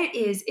what it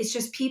is. It's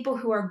just people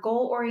who are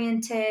goal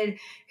oriented,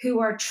 who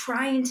are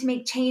trying to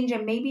make change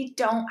and maybe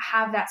don't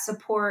have that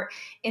support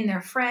in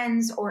their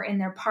friends or in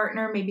their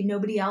partner. Maybe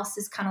nobody else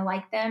is kind of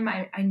like them.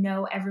 I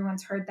know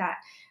everyone's heard that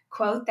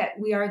quote that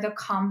we are the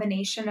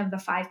combination of the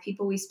 5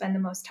 people we spend the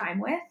most time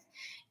with.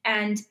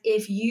 And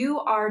if you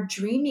are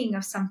dreaming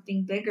of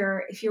something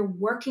bigger, if you're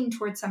working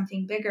towards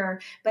something bigger,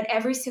 but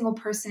every single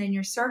person in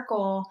your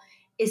circle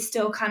is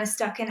still kind of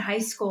stuck in high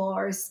school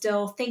or is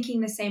still thinking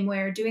the same way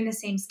or doing the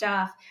same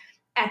stuff,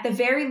 at the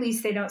very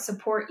least, they don't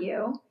support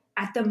you.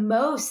 At the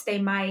most, they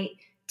might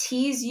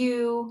tease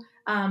you,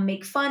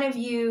 make fun of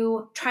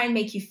you, try and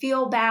make you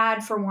feel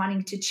bad for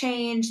wanting to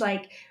change.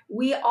 Like,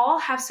 we all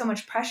have so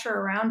much pressure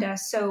around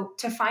us. So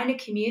to find a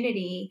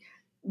community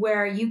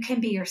where you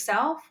can be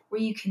yourself, where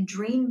you can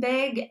dream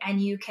big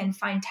and you can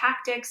find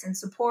tactics and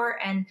support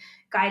and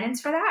guidance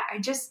for that,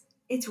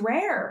 it's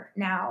rare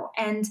now.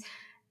 And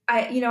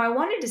I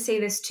wanted to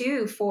say this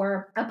too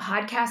for a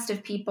podcast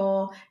of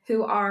people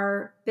who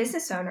are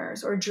business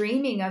owners or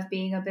dreaming of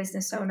being a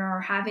business owner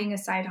or having a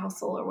side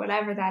hustle or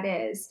whatever that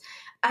is.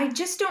 I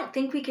just don't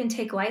think we can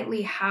take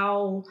lightly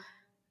how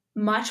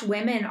much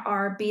women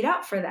are beat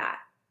up for that.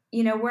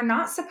 We're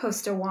not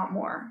supposed to want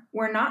more.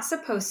 We're not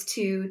supposed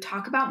to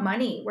talk about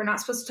money. We're not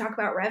supposed to talk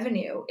about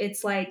revenue.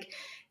 It's like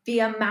the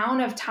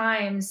amount of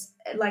times,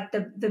 like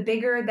the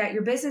bigger that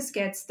your business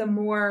gets, the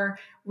more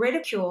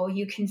ridicule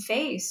you can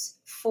face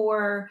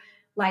for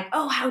like,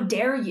 oh, how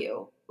dare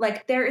you?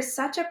 Like, there is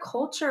such a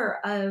culture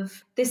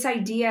of this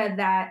idea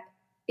that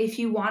if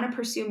you want to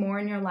pursue more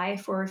in your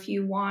life or if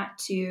you want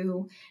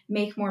to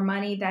make more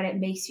money, that it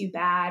makes you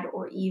bad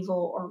or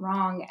evil or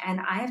wrong.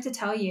 And I have to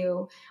tell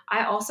you,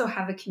 I also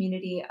have a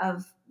community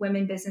of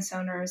women business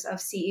owners,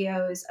 of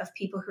CEOs, of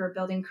people who are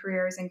building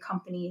careers and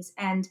companies,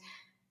 and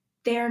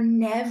they're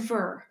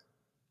never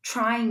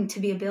trying to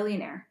be a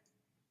billionaire.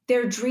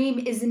 Their dream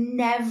is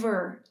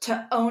never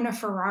to own a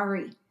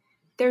Ferrari.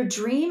 Their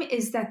dream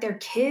is that their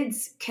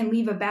kids can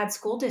leave a bad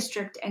school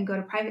district and go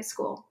to private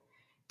school.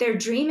 Their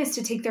dream is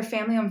to take their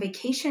family on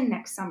vacation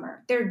next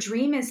summer. Their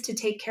dream is to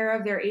take care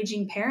of their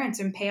aging parents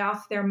and pay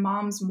off their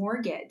mom's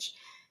mortgage.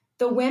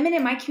 The women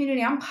in my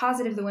community, I'm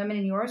positive the women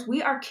in yours,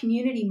 we are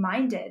community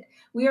minded.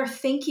 We are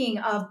thinking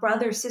of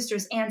brothers,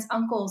 sisters, aunts,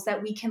 uncles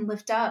that we can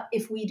lift up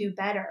if we do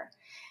better.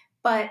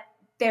 But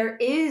there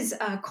is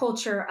a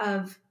culture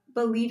of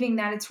believing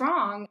that it's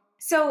wrong.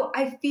 So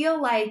I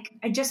feel like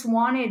I just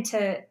wanted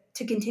to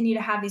continue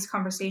to have these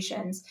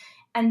conversations.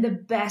 And the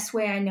best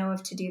way I know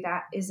of to do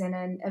that is in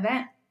an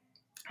event.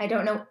 I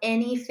don't know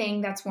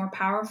anything that's more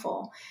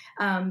powerful.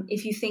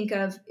 If you think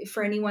of,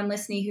 for anyone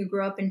listening who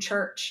grew up in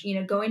church,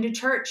 going to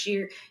church,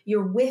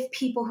 you're with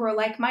people who are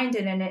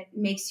like-minded and it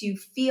makes you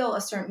feel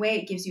a certain way.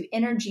 It gives you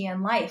energy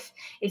and life.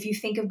 If you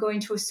think of going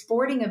to a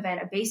sporting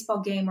event, a baseball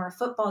game or a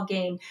football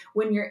game,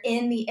 when you're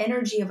in the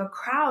energy of a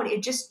crowd,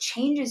 it just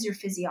changes your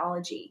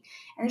physiology.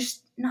 And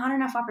there's not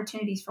enough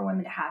opportunities for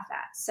women to have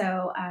that.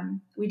 So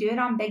we do it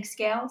on big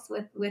scales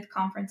with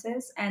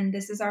conferences. And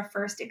this is our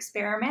first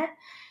experiment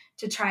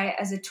to try it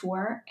as a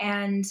tour.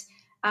 And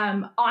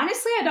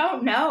honestly, I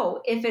don't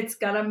know if it's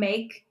going to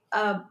make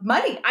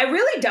money. I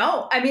really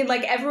don't. I mean,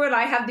 like everyone,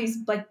 I have these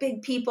like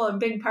big people and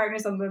big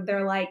partners, and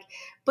they're like,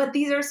 but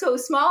these are so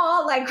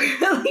small, like we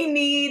really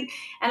need.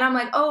 And I'm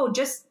like, oh,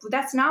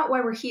 that's not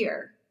why we're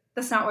here.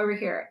 That's not why we're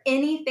here.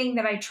 Anything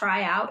that I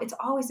try out, it's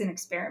always an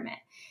experiment.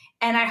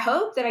 And I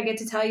hope that I get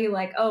to tell you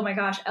like, oh my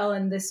gosh,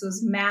 Ellen, this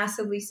was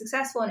massively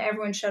successful and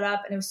everyone showed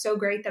up and it was so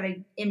great that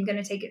I am going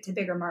to take it to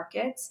bigger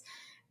markets.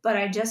 But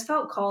I just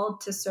felt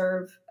called to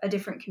serve a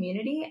different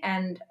community.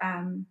 And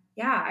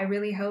I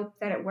really hope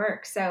that it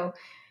works. So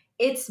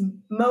it's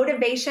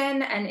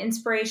motivation and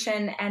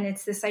inspiration. And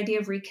it's this idea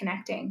of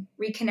reconnecting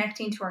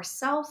to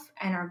ourself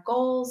and our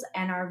goals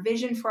and our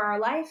vision for our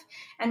life,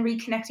 and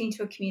reconnecting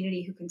to a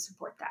community who can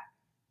support that.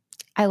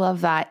 I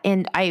love that.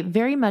 And I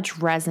very much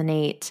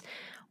resonate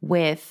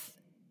with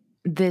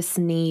this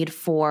need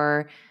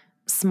for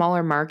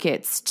smaller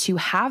markets to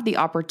have the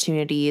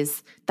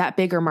opportunities that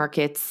bigger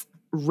markets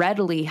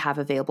readily have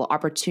available,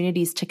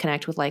 opportunities to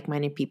connect with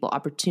like-minded people,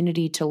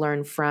 opportunity to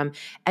learn from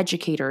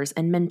educators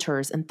and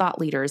mentors and thought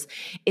leaders.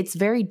 It's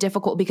very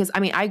difficult because, I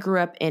mean, I grew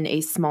up in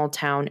a small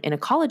town, in a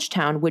college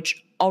town,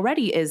 which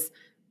already is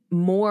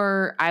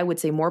more, I would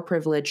say, more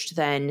privileged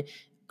than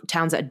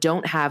towns that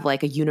don't have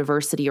like a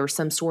university or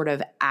some sort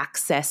of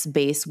access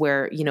base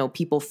where, you know,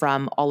 people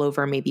from all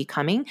over may be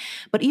coming.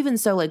 But even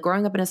so, like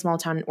growing up in a small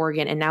town in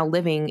Oregon and now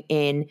living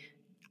in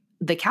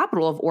the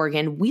capital of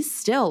Oregon, we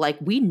still like,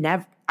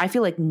 I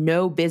feel like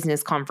no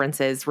business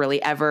conferences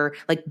really ever,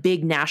 like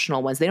big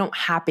national ones, they don't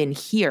happen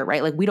here,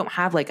 right? Like we don't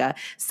have like a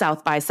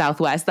South by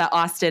Southwest that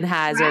Austin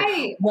has,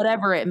 Right. or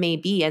whatever it may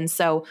be. And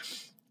so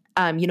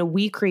you know,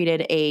 we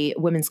created a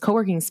women's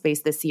co-working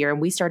space this year, and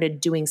we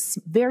started doing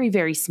very,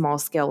 very small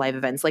scale live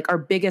events. Like our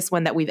biggest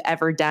one that we've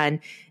ever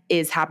done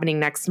is happening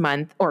next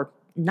month, or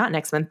not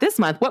next month, this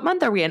month. What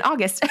month are we in?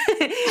 August.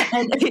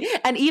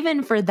 and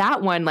even for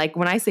that one, like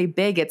when I say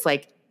big, it's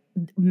like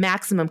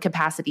maximum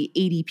capacity,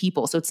 80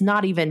 people. So it's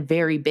not even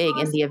very big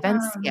in the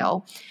event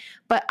scale.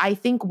 But I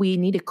think we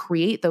need to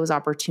create those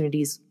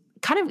opportunities.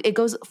 Kind of, it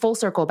goes full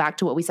circle back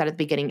to what we said at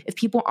the beginning. If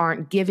people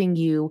aren't giving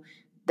you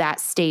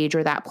that stage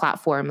or that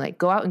platform, like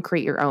go out and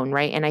create your own,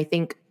 right? And I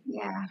think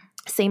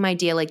same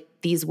idea, like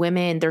these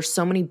women, there's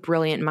so many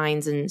brilliant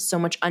minds and so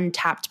much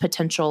untapped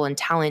potential and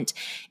talent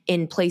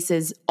in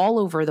places all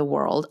over the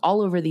world,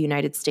 all over the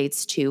United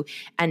States too.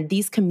 And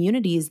these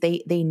communities,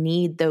 they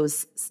need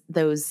those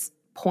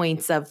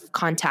points of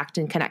contact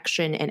and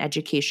connection and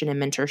education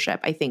and mentorship,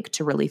 I think,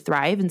 to really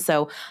thrive. And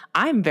so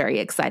I'm very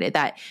excited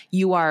that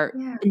you are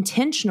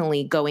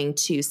intentionally going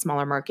to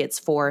smaller markets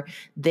for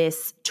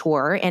this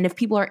tour. And if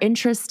people are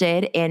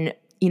interested in,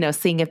 you know,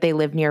 seeing if they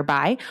live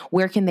nearby,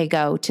 where can they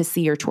go to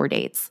see your tour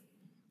dates?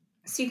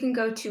 So you can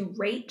go to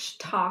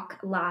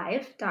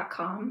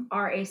rachtalklive.com,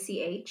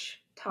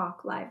 RACH,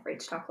 Talk Live,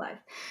 Rach Talk Live.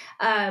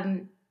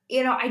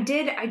 You know, I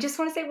just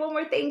want to say one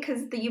more thing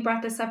because you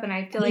brought this up and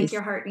I feel like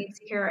your heart needs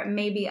to hear it,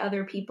 maybe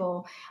other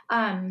people.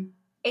 80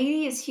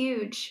 is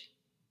huge,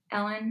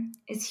 Ellen.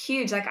 It's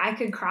huge. Like I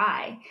could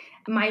cry.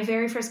 My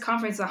very first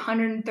conference,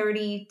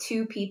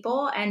 132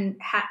 people, and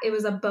it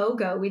was a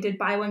BOGO. We did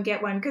buy one,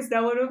 get one because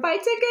no one would buy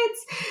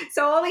tickets.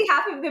 So only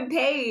half of them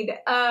paid.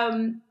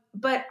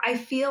 But I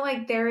feel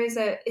like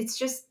it's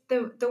just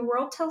the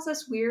world tells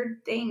us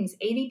weird things.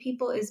 80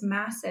 people is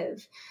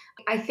massive.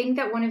 I think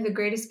that one of the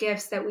greatest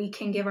gifts that we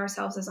can give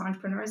ourselves as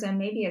entrepreneurs and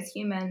maybe as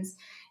humans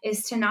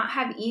is to not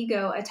have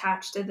ego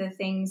attached to the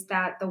things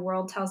that the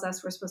world tells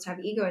us we're supposed to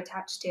have ego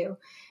attached to.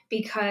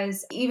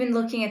 Because even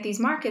looking at these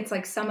markets,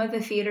 like some of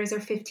the theaters are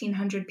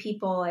 1,500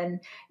 people and,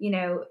 you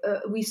know,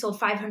 we sold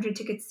 500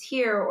 tickets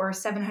here or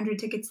 700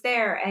 tickets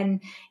there.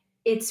 And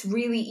it's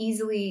really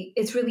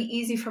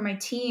easy for my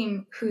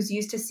team who's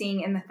used to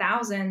seeing in the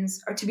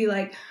thousands or to be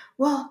like,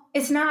 well,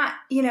 it's not,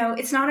 you know,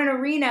 it's not an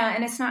arena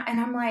and it's not. And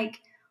I'm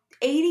like,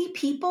 80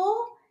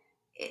 people,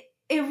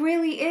 it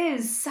really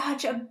is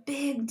such a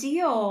big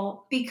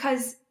deal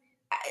because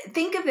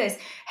think of this.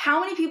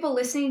 How many people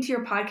listening to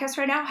your podcast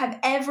right now have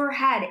ever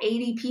had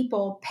 80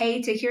 people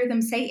pay to hear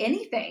them say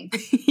anything?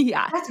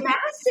 Yeah. That's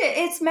massive.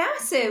 It's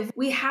massive.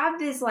 We have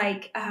this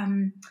like,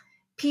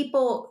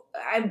 people,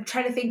 I'm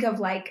trying to think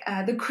of like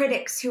the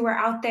critics who are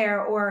out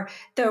there or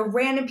the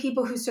random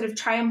people who sort of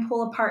try and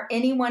pull apart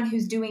anyone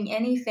who's doing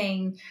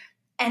anything.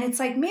 And it's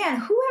like, man,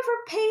 whoever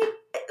paid,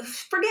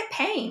 forget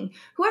paying,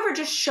 whoever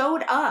just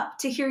showed up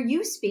to hear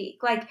you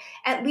speak. Like,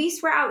 at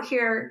least we're out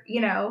here,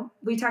 you know,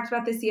 we talked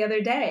about this the other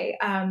day,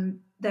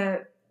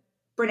 the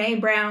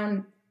Brene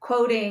Brown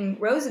quoting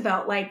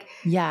Roosevelt, like,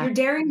 you're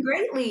daring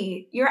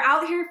greatly. You're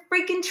out here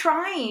freaking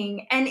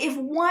trying. And if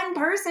one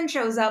person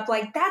shows up,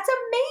 like, that's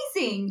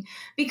amazing.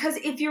 Because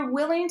if you're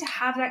willing to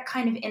have that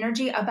kind of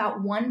energy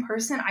about one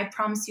person, I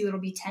promise you it'll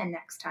be 10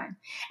 next time.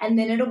 And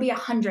then it'll be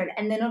 100.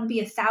 And then it'll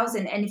be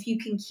 1,000. And if you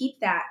can keep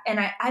that, and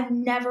I've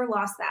never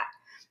lost that.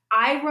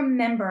 I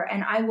remember,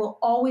 and I will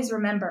always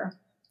remember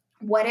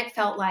what it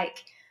felt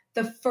like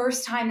the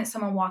first time that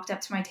someone walked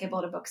up to my table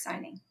at a book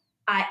signing.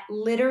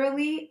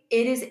 It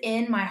is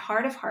in my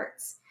heart of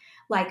hearts.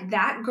 Like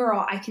that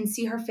girl, I can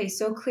see her face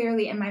so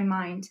clearly in my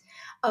mind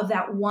of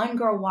that one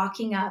girl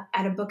walking up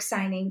at a book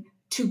signing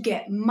to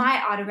get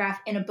my autograph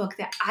in a book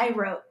that I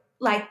wrote.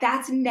 Like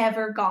that's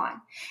never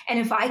gone. And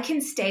if I can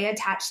stay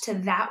attached to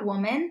that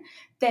woman,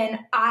 then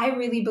I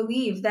really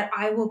believe that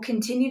I will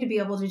continue to be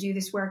able to do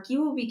this work.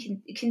 You will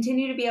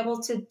continue to be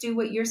able to do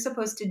what you're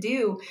supposed to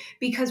do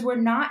because we're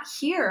not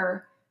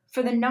here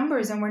for the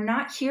numbers and we're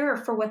not here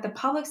for what the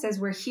public says.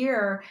 We're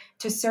here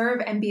to serve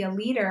and be a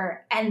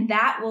leader. And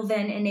that will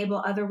then enable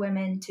other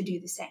women to do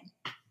the same.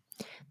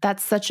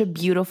 That's such a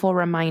beautiful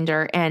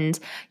reminder. And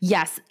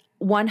yes,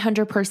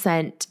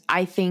 100%.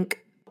 I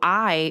think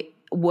I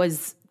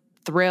was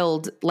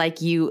thrilled, like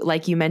you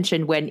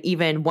mentioned, when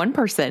even one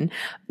person,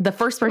 the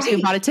first person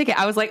who bought a ticket,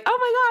 I was like, oh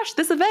my gosh,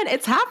 this event,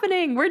 it's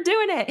happening. We're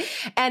doing it.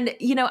 And,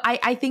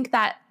 I think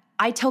that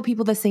I tell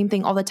people the same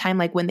thing all the time,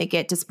 like when they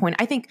get disappointed.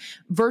 I think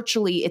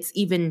virtually it's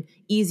even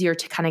easier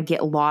to kind of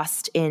get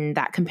lost in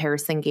that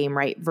comparison game,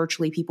 right?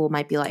 Virtually people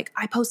might be like,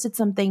 I posted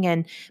something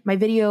and my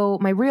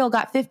reel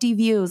got 50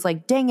 views.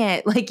 Like, dang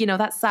it. Like,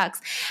 that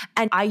sucks.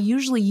 And I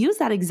usually use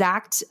that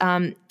exact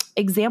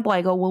example.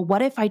 I go, well,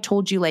 what if I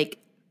told you like,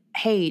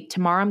 hey,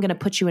 tomorrow I'm going to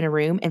put you in a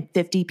room and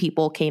 50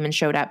 people came and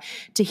showed up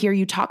to hear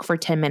you talk for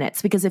 10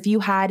 minutes. Because if you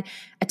had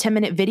a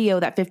 10-minute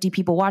video that 50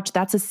 people watch,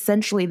 that's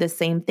essentially the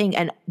same thing.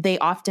 And they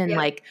often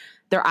like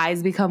their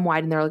eyes become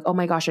wide and they're like, oh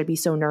my gosh, I'd be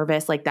so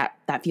nervous. Like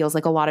that feels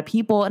like a lot of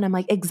people. And I'm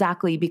like,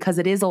 exactly, because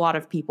it is a lot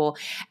of people.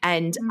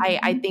 And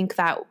I think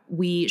that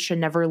we should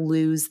never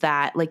lose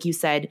that. Like you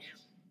said,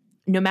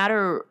 no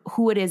matter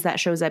who it is that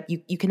shows up,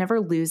 you can never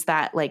lose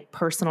that like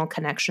personal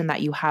connection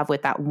that you have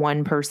with that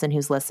one person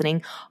who's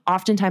listening.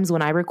 Oftentimes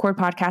when I record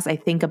podcasts, I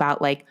think about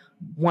like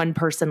one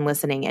person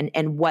listening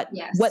and what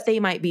they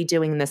might be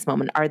doing in this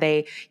moment. Are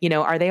they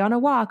on a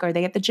walk? Are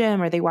they at the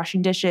gym? Are they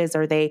washing dishes?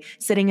 Are they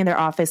sitting in their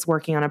office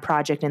working on a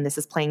project and this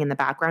is playing in the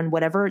background?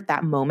 Whatever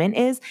that moment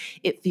is,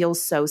 it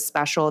feels so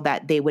special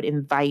that they would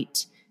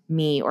invite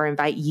me or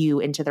invite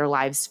you into their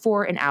lives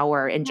for an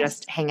hour and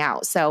just hang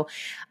out. So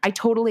I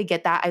totally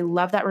get that. I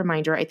love that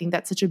reminder. I think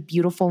that's such a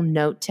beautiful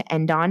note to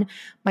end on.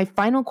 My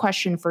final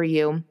question for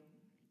you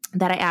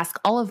that I ask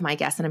all of my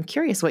guests, and I'm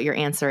curious what your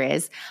answer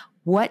is.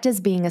 What does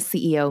being a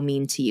CEO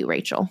mean to you,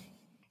 Rachel?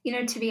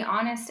 To be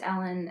honest,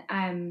 Ellen,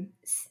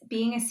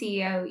 being a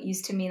CEO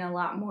used to mean a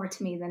lot more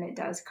to me than it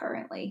does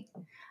currently.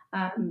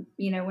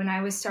 When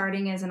I was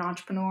starting as an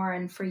entrepreneur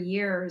and for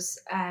years,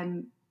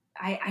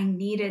 I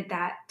needed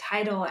that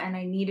title and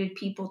I needed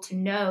people to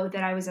know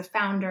that I was a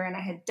founder and I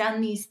had done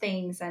these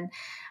things and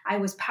I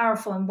was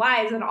powerful and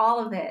wise and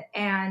all of it.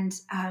 And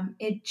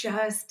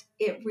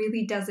it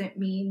really doesn't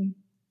mean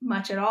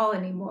much at all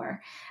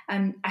anymore.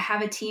 I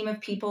have a team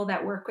of people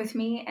that work with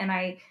me and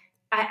I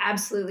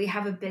absolutely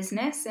have a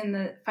business in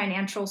the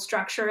financial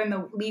structure and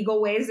the legal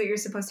ways that you're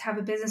supposed to have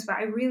a business, but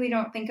I really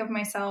don't think of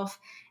myself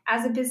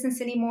as a business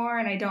anymore.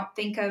 And I don't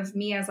think of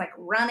me as like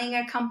running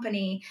a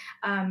company.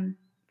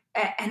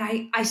 And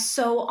I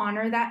so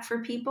honor that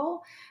for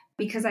people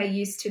because I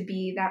used to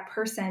be that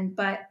person.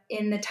 But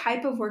in the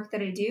type of work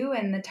that I do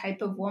and the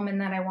type of woman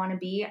that I want to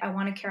be, I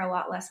want to care a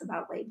lot less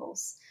about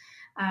labels.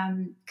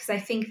 Because I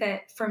think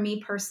that for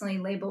me personally,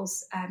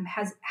 labels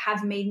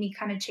have made me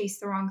kind of chase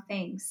the wrong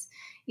things.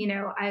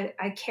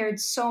 I cared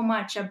so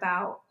much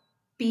about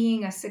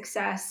being a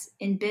success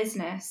in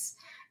business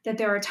that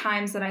there are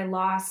times that I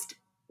lost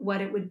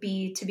what it would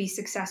be to be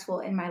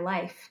successful in my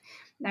life.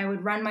 I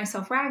would run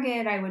myself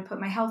ragged. I would put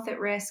my health at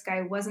risk.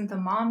 I wasn't the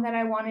mom that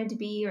I wanted to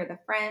be or the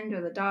friend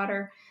or the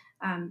daughter.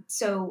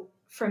 So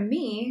for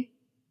me,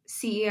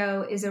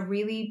 CEO is a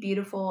really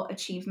beautiful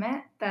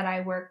achievement that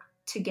I work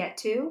to get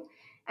to.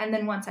 And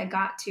then once I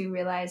got to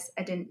realize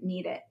I didn't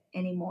need it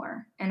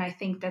anymore. And I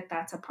think that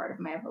that's a part of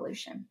my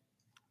evolution.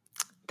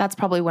 That's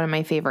probably one of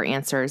my favorite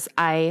answers.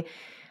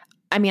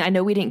 I mean, I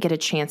know we didn't get a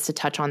chance to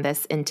touch on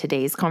this in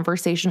today's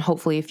conversation,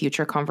 hopefully a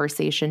future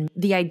conversation.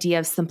 The idea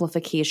of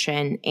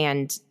simplification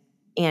and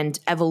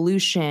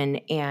evolution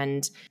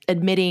and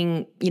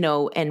admitting,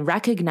 and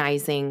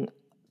recognizing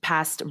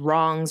past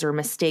wrongs or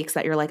mistakes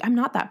that you're like, I'm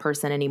not that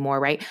person anymore,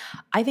 right?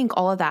 I think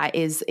all of that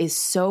is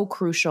so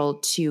crucial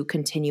to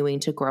continuing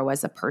to grow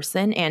as a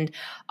person. And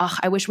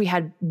I wish we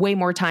had way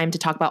more time to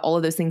talk about all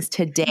of those things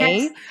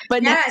today,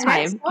 next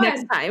time.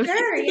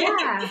 Sure,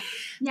 yeah.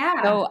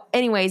 Yeah. So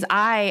anyways,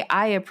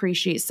 I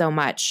appreciate so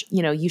much,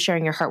 you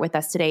sharing your heart with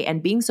us today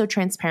and being so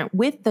transparent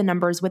with the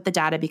numbers, with the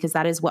data, because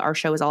that is what our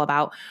show is all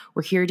about.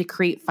 We're here to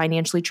create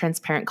financially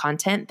transparent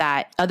content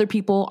that other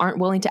people aren't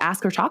willing to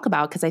ask or talk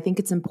about, because I think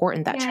it's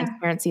important that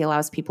transparency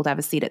allows people to have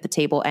a seat at the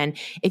table. And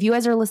if you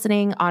guys are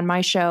listening on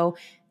my show,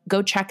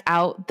 go check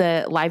out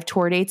the live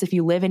tour dates. If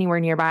you live anywhere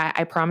nearby,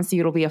 I promise you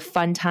it'll be a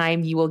fun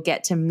time. You will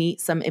get to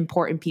meet some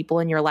important people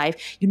in your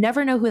life. You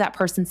never know who that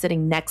person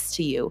sitting next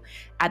to you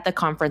at the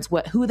conference,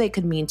 who they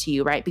could mean to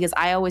you, right? Because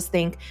I always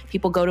think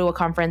people go to a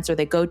conference or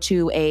they go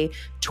to a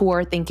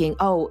tour thinking,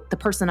 oh, the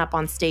person up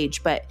on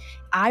stage. But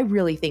I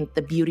really think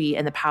the beauty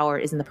and the power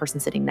is in the person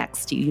sitting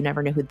next to you. You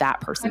never know who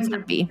that person's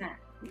going to be.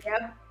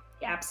 Yep,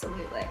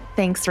 absolutely.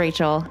 Thanks,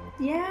 Rachel.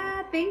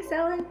 Yeah, thanks,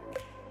 Ellen.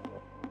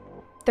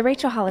 The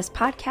Rachel Hollis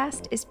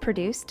podcast is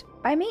produced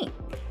by me,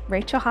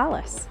 Rachel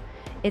Hollis.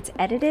 It's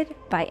edited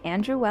by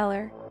Andrew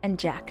Weller and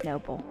Jack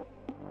Noble.